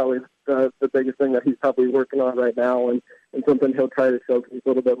think that's probably the biggest thing that he's probably working on right now, and something he'll try to showcase a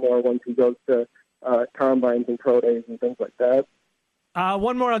little bit more once he goes to combines and pro days and things like that.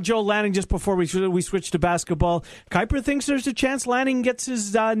 One more on Joe Lanning just before we switch to basketball. Kuiper thinks there's a chance Lanning gets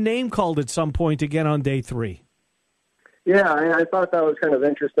his name called at some point again on day 3. Yeah, I thought that was kind of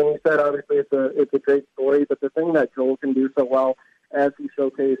interesting. He said obviously it's a great story, but the thing that Joel can do so well, as he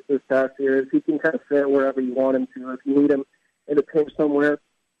showcased this past year, is he can kind of fit wherever you want him to. If you need him in a pinch somewhere,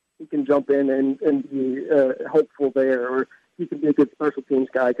 he can jump in and be helpful there, or he can be a good special teams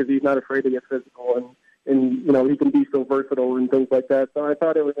guy because he's not afraid to get physical, and he can be so versatile and things like that. So I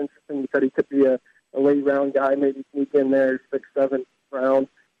thought it was interesting. He said he could be a late round guy, maybe sneak in there 6th, 7th round.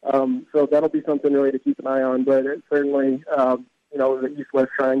 So that'll be something really to keep an eye on. But it certainly, the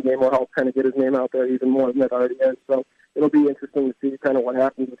East-West Shrine game will help kind of get his name out there even more than it already is. So it'll be interesting to see kind of what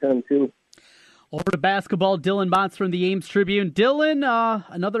happens with him too. Over to basketball, Dylan Montz from the Ames Tribune. Dylan,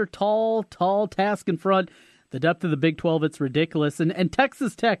 another tall task in front. The depth of the Big 12, it's ridiculous. And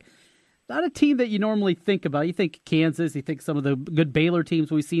Texas Tech, not a team that you normally think about. You think Kansas, you think some of the good Baylor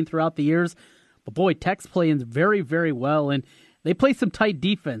teams we've seen throughout the years. But boy, Tech's playing very, very well, and they play some tight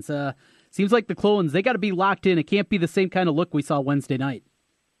defense. Seems like the Clones, they got to be locked in. It can't be the same kind of look we saw Wednesday night.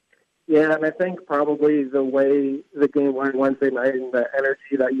 Yeah, and I think probably the way the game went Wednesday night and the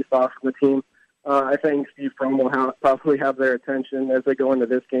energy that you saw from the team, I think Steve Prohm will probably have their attention as they go into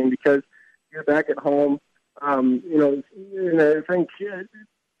this game, because you're back at home. And I think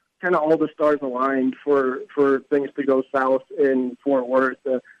kind of all the stars aligned for things to go south in Fort Worth.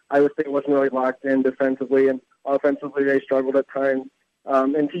 Iowa State wasn't really locked in defensively, and offensively they struggled at times.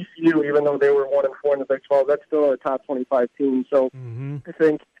 And TCU, even though they were 1-4 in the Big 12, that's still a top 25 team. So I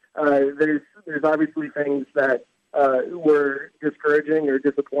think there's obviously things that were discouraging or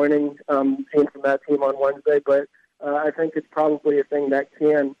disappointing came from that team on Wednesday, but I think it's probably a thing that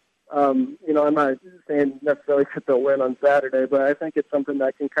can, I'm not saying necessarily that they'll win on Saturday, but I think it's something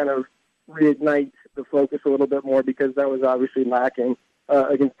that can kind of reignite the focus a little bit more, because that was obviously lacking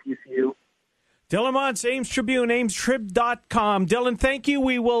against TCU. Dylan Montz, Ames Tribune, AmesTrib.com. Dylan, thank you.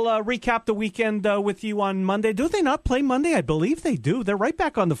 We will recap the weekend with you on Monday. Do they not play Monday? I believe they do. They're right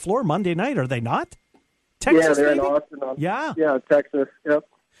back on the floor Monday night, are they not? Texas, yeah, they're maybe? in Austin. Yeah, Texas. Yep.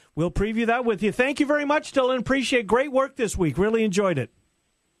 We'll preview that with you. Thank you very much, Dylan. Appreciate great work this week. Really enjoyed it.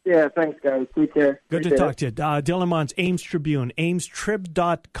 Yeah, thanks, guys. Take care. Good to talk to you. Dylan Montz, Ames Tribune,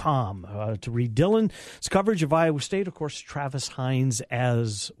 AmesTrib.com. To read Dylan's coverage of Iowa State, of course, Travis Hines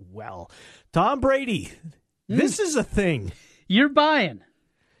as well. Tom Brady, this is a thing. You're buying.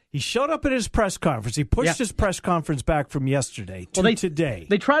 He showed up at his press conference. He pushed his press conference back from yesterday to today.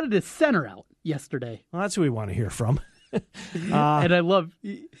 They trotted his center out yesterday. Well, that's who we want to hear from. And I love,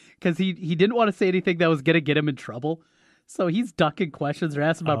 because he didn't want to say anything that was going to get him in trouble. So he's ducking questions or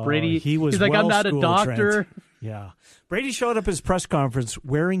asking about Brady. He's like, I'm not a doctor. Trent. Yeah. Brady showed up at his press conference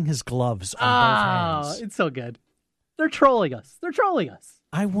wearing his gloves on both hands. It's so good. They're trolling us.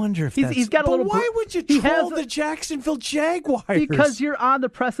 I wonder if he's got a little. Why would you troll the Jacksonville Jaguars? Because you're on the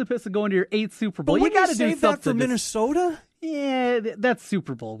precipice of going to your 8th Super Bowl. But you got to do save something that for Minnesota. Yeah, that's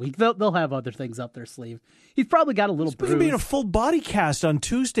Super Bowl week. They'll have other things up their sleeve. He's probably got a little bruise. He's going to be in a full body cast on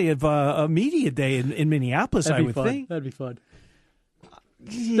Tuesday of a media day in Minneapolis, I would think. That'd be fun.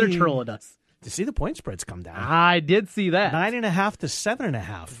 They're trolling us. To see the point spreads come down. I did see that. 9.5 to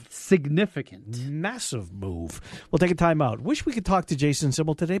 7.5. Significant. Massive move. We'll take a time out. Wish we could talk to Jason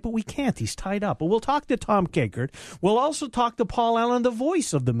Simmel today, but we can't. He's tied up. But we'll talk to Tom Kakert. We'll also talk to Paul Allen, the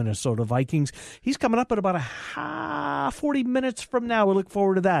voice of the Minnesota Vikings. He's coming up in about 40 minutes from now. We look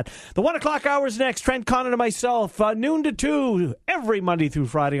forward to that. The 1 o'clock hour is next. Trent Connon and myself, noon to 2, every Monday through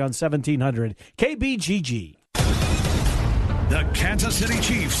Friday on 1700 KBGG. The Kansas City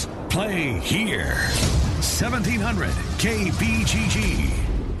Chiefs play here. 1700 KBGG.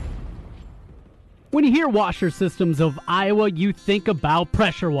 When you hear Washer Systems of Iowa, you think about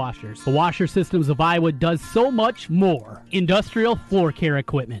pressure washers. The Washer Systems of Iowa does so much more. Industrial floor care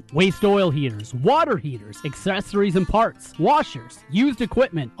equipment, waste oil heaters, water heaters, accessories and parts, washers, used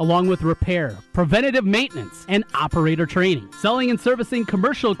equipment, along with repair, preventative maintenance, and operator training. Selling and servicing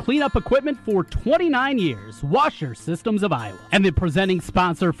commercial cleanup equipment for 29 years. Washer Systems of Iowa. And the presenting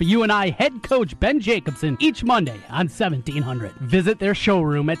sponsor for you and I, head coach Ben Jacobson, each Monday on 1700. Visit their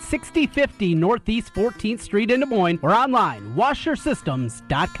showroom at 6050 Northeast 14th Street in Des Moines or online,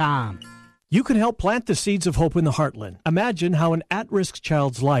 washersystems.com. You can help plant the seeds of hope in the heartland. Imagine how an at-risk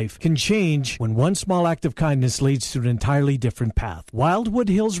child's life can change when one small act of kindness leads to an entirely different path. Wildwood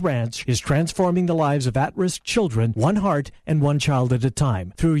Hills Ranch is transforming the lives of at-risk children, one heart and one child at a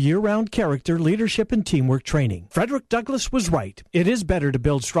time, through year-round character, leadership, and teamwork training. Frederick Douglass was right. It is better to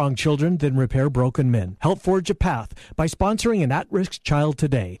build strong children than repair broken men. Help forge a path by sponsoring an at-risk child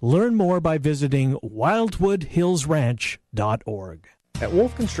today. Learn more by visiting wildwoodhillsranch.org. At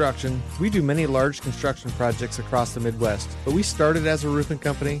Wolf Construction, we do many large construction projects across the Midwest, but we started as a roofing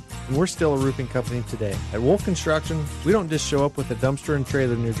company, and we're still a roofing company today. At Wolf Construction, we don't just show up with a dumpster and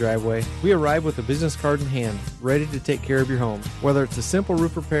trailer in your driveway. We arrive with a business card in hand, ready to take care of your home. Whether it's a simple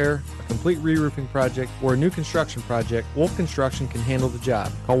roof repair, a complete re-roofing project, or a new construction project, Wolf Construction can handle the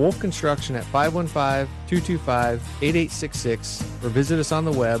job. Call Wolf Construction at 515-225-8866 or visit us on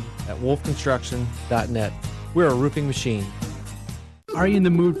the web at wolfconstruction.net. We're a roofing machine. Are you in the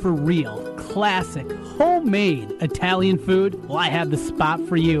mood for real, classic, homemade Italian food? Well, I have the spot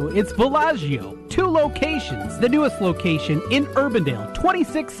for you. It's Villaggio. 2 locations. The newest location in Urbandale,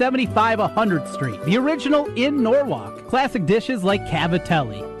 2675 100th Street. The original in Norwalk. Classic dishes like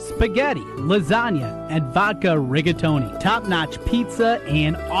cavatelli, spaghetti, lasagna, and vodka rigatoni. Top-notch pizza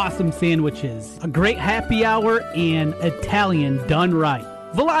and awesome sandwiches. A great happy hour and Italian done right.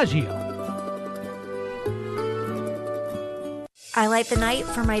 Villaggio. I light the night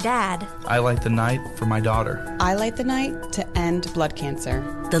for my dad. I light the night for my daughter. I light the night to end blood cancer.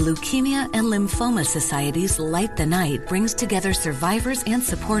 The Leukemia and Lymphoma Society's Light the Night brings together survivors and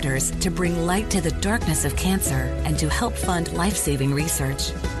supporters to bring light to the darkness of cancer and to help fund life-saving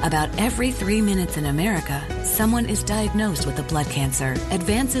research. About every 3 minutes in America, someone is diagnosed with a blood cancer.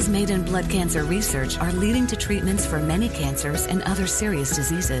 Advances made in blood cancer research are leading to treatments for many cancers and other serious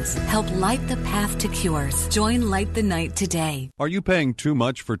diseases. Help light the path to cures. Join Light the Night today. Are you paying too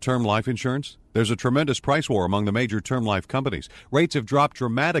much for term life insurance? There's a tremendous price war among the major term life companies. Rates have dropped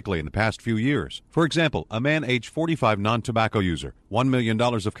dramatically in the past few years. For example, a man age 45 non-tobacco user, $1 million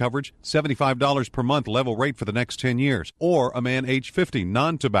of coverage, $75 per month level rate for the next 10 years. Or a man age 50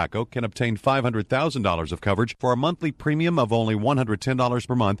 non-tobacco can obtain $500,000 of coverage for a monthly premium of only $110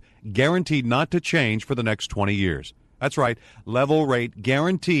 per month, guaranteed not to change for the next 20 years. That's right, level rate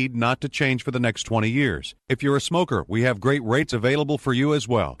guaranteed not to change for the next 20 years. If you're a smoker, we have great rates available for you as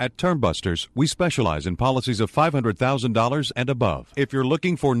well. At Termbusters, we specialize in policies of $500,000 and above. If you're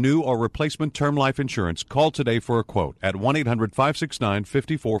looking for new or replacement term life insurance, call today for a quote at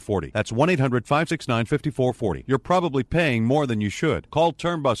 1-800-569-5440. That's 1-800-569-5440. You're probably paying more than you should. Call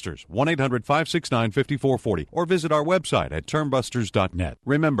Termbusters, 1-800-569-5440, or visit our website at termbusters.net.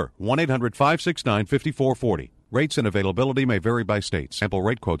 Remember, 1-800-569-5440. Rates and availability may vary by state. Sample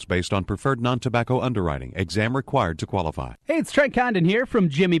rate quotes based on preferred non-tobacco underwriting. Exam required to qualify. Hey, it's Trent Condon here from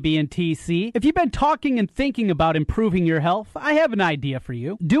Jimmy B and TC. If you've been talking and thinking about improving your health, I have an idea for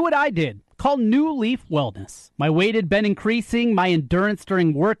you. Do what I did. Call New Leaf Wellness. My weight had been increasing, my endurance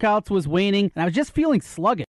during workouts was waning, and I was just feeling sluggish.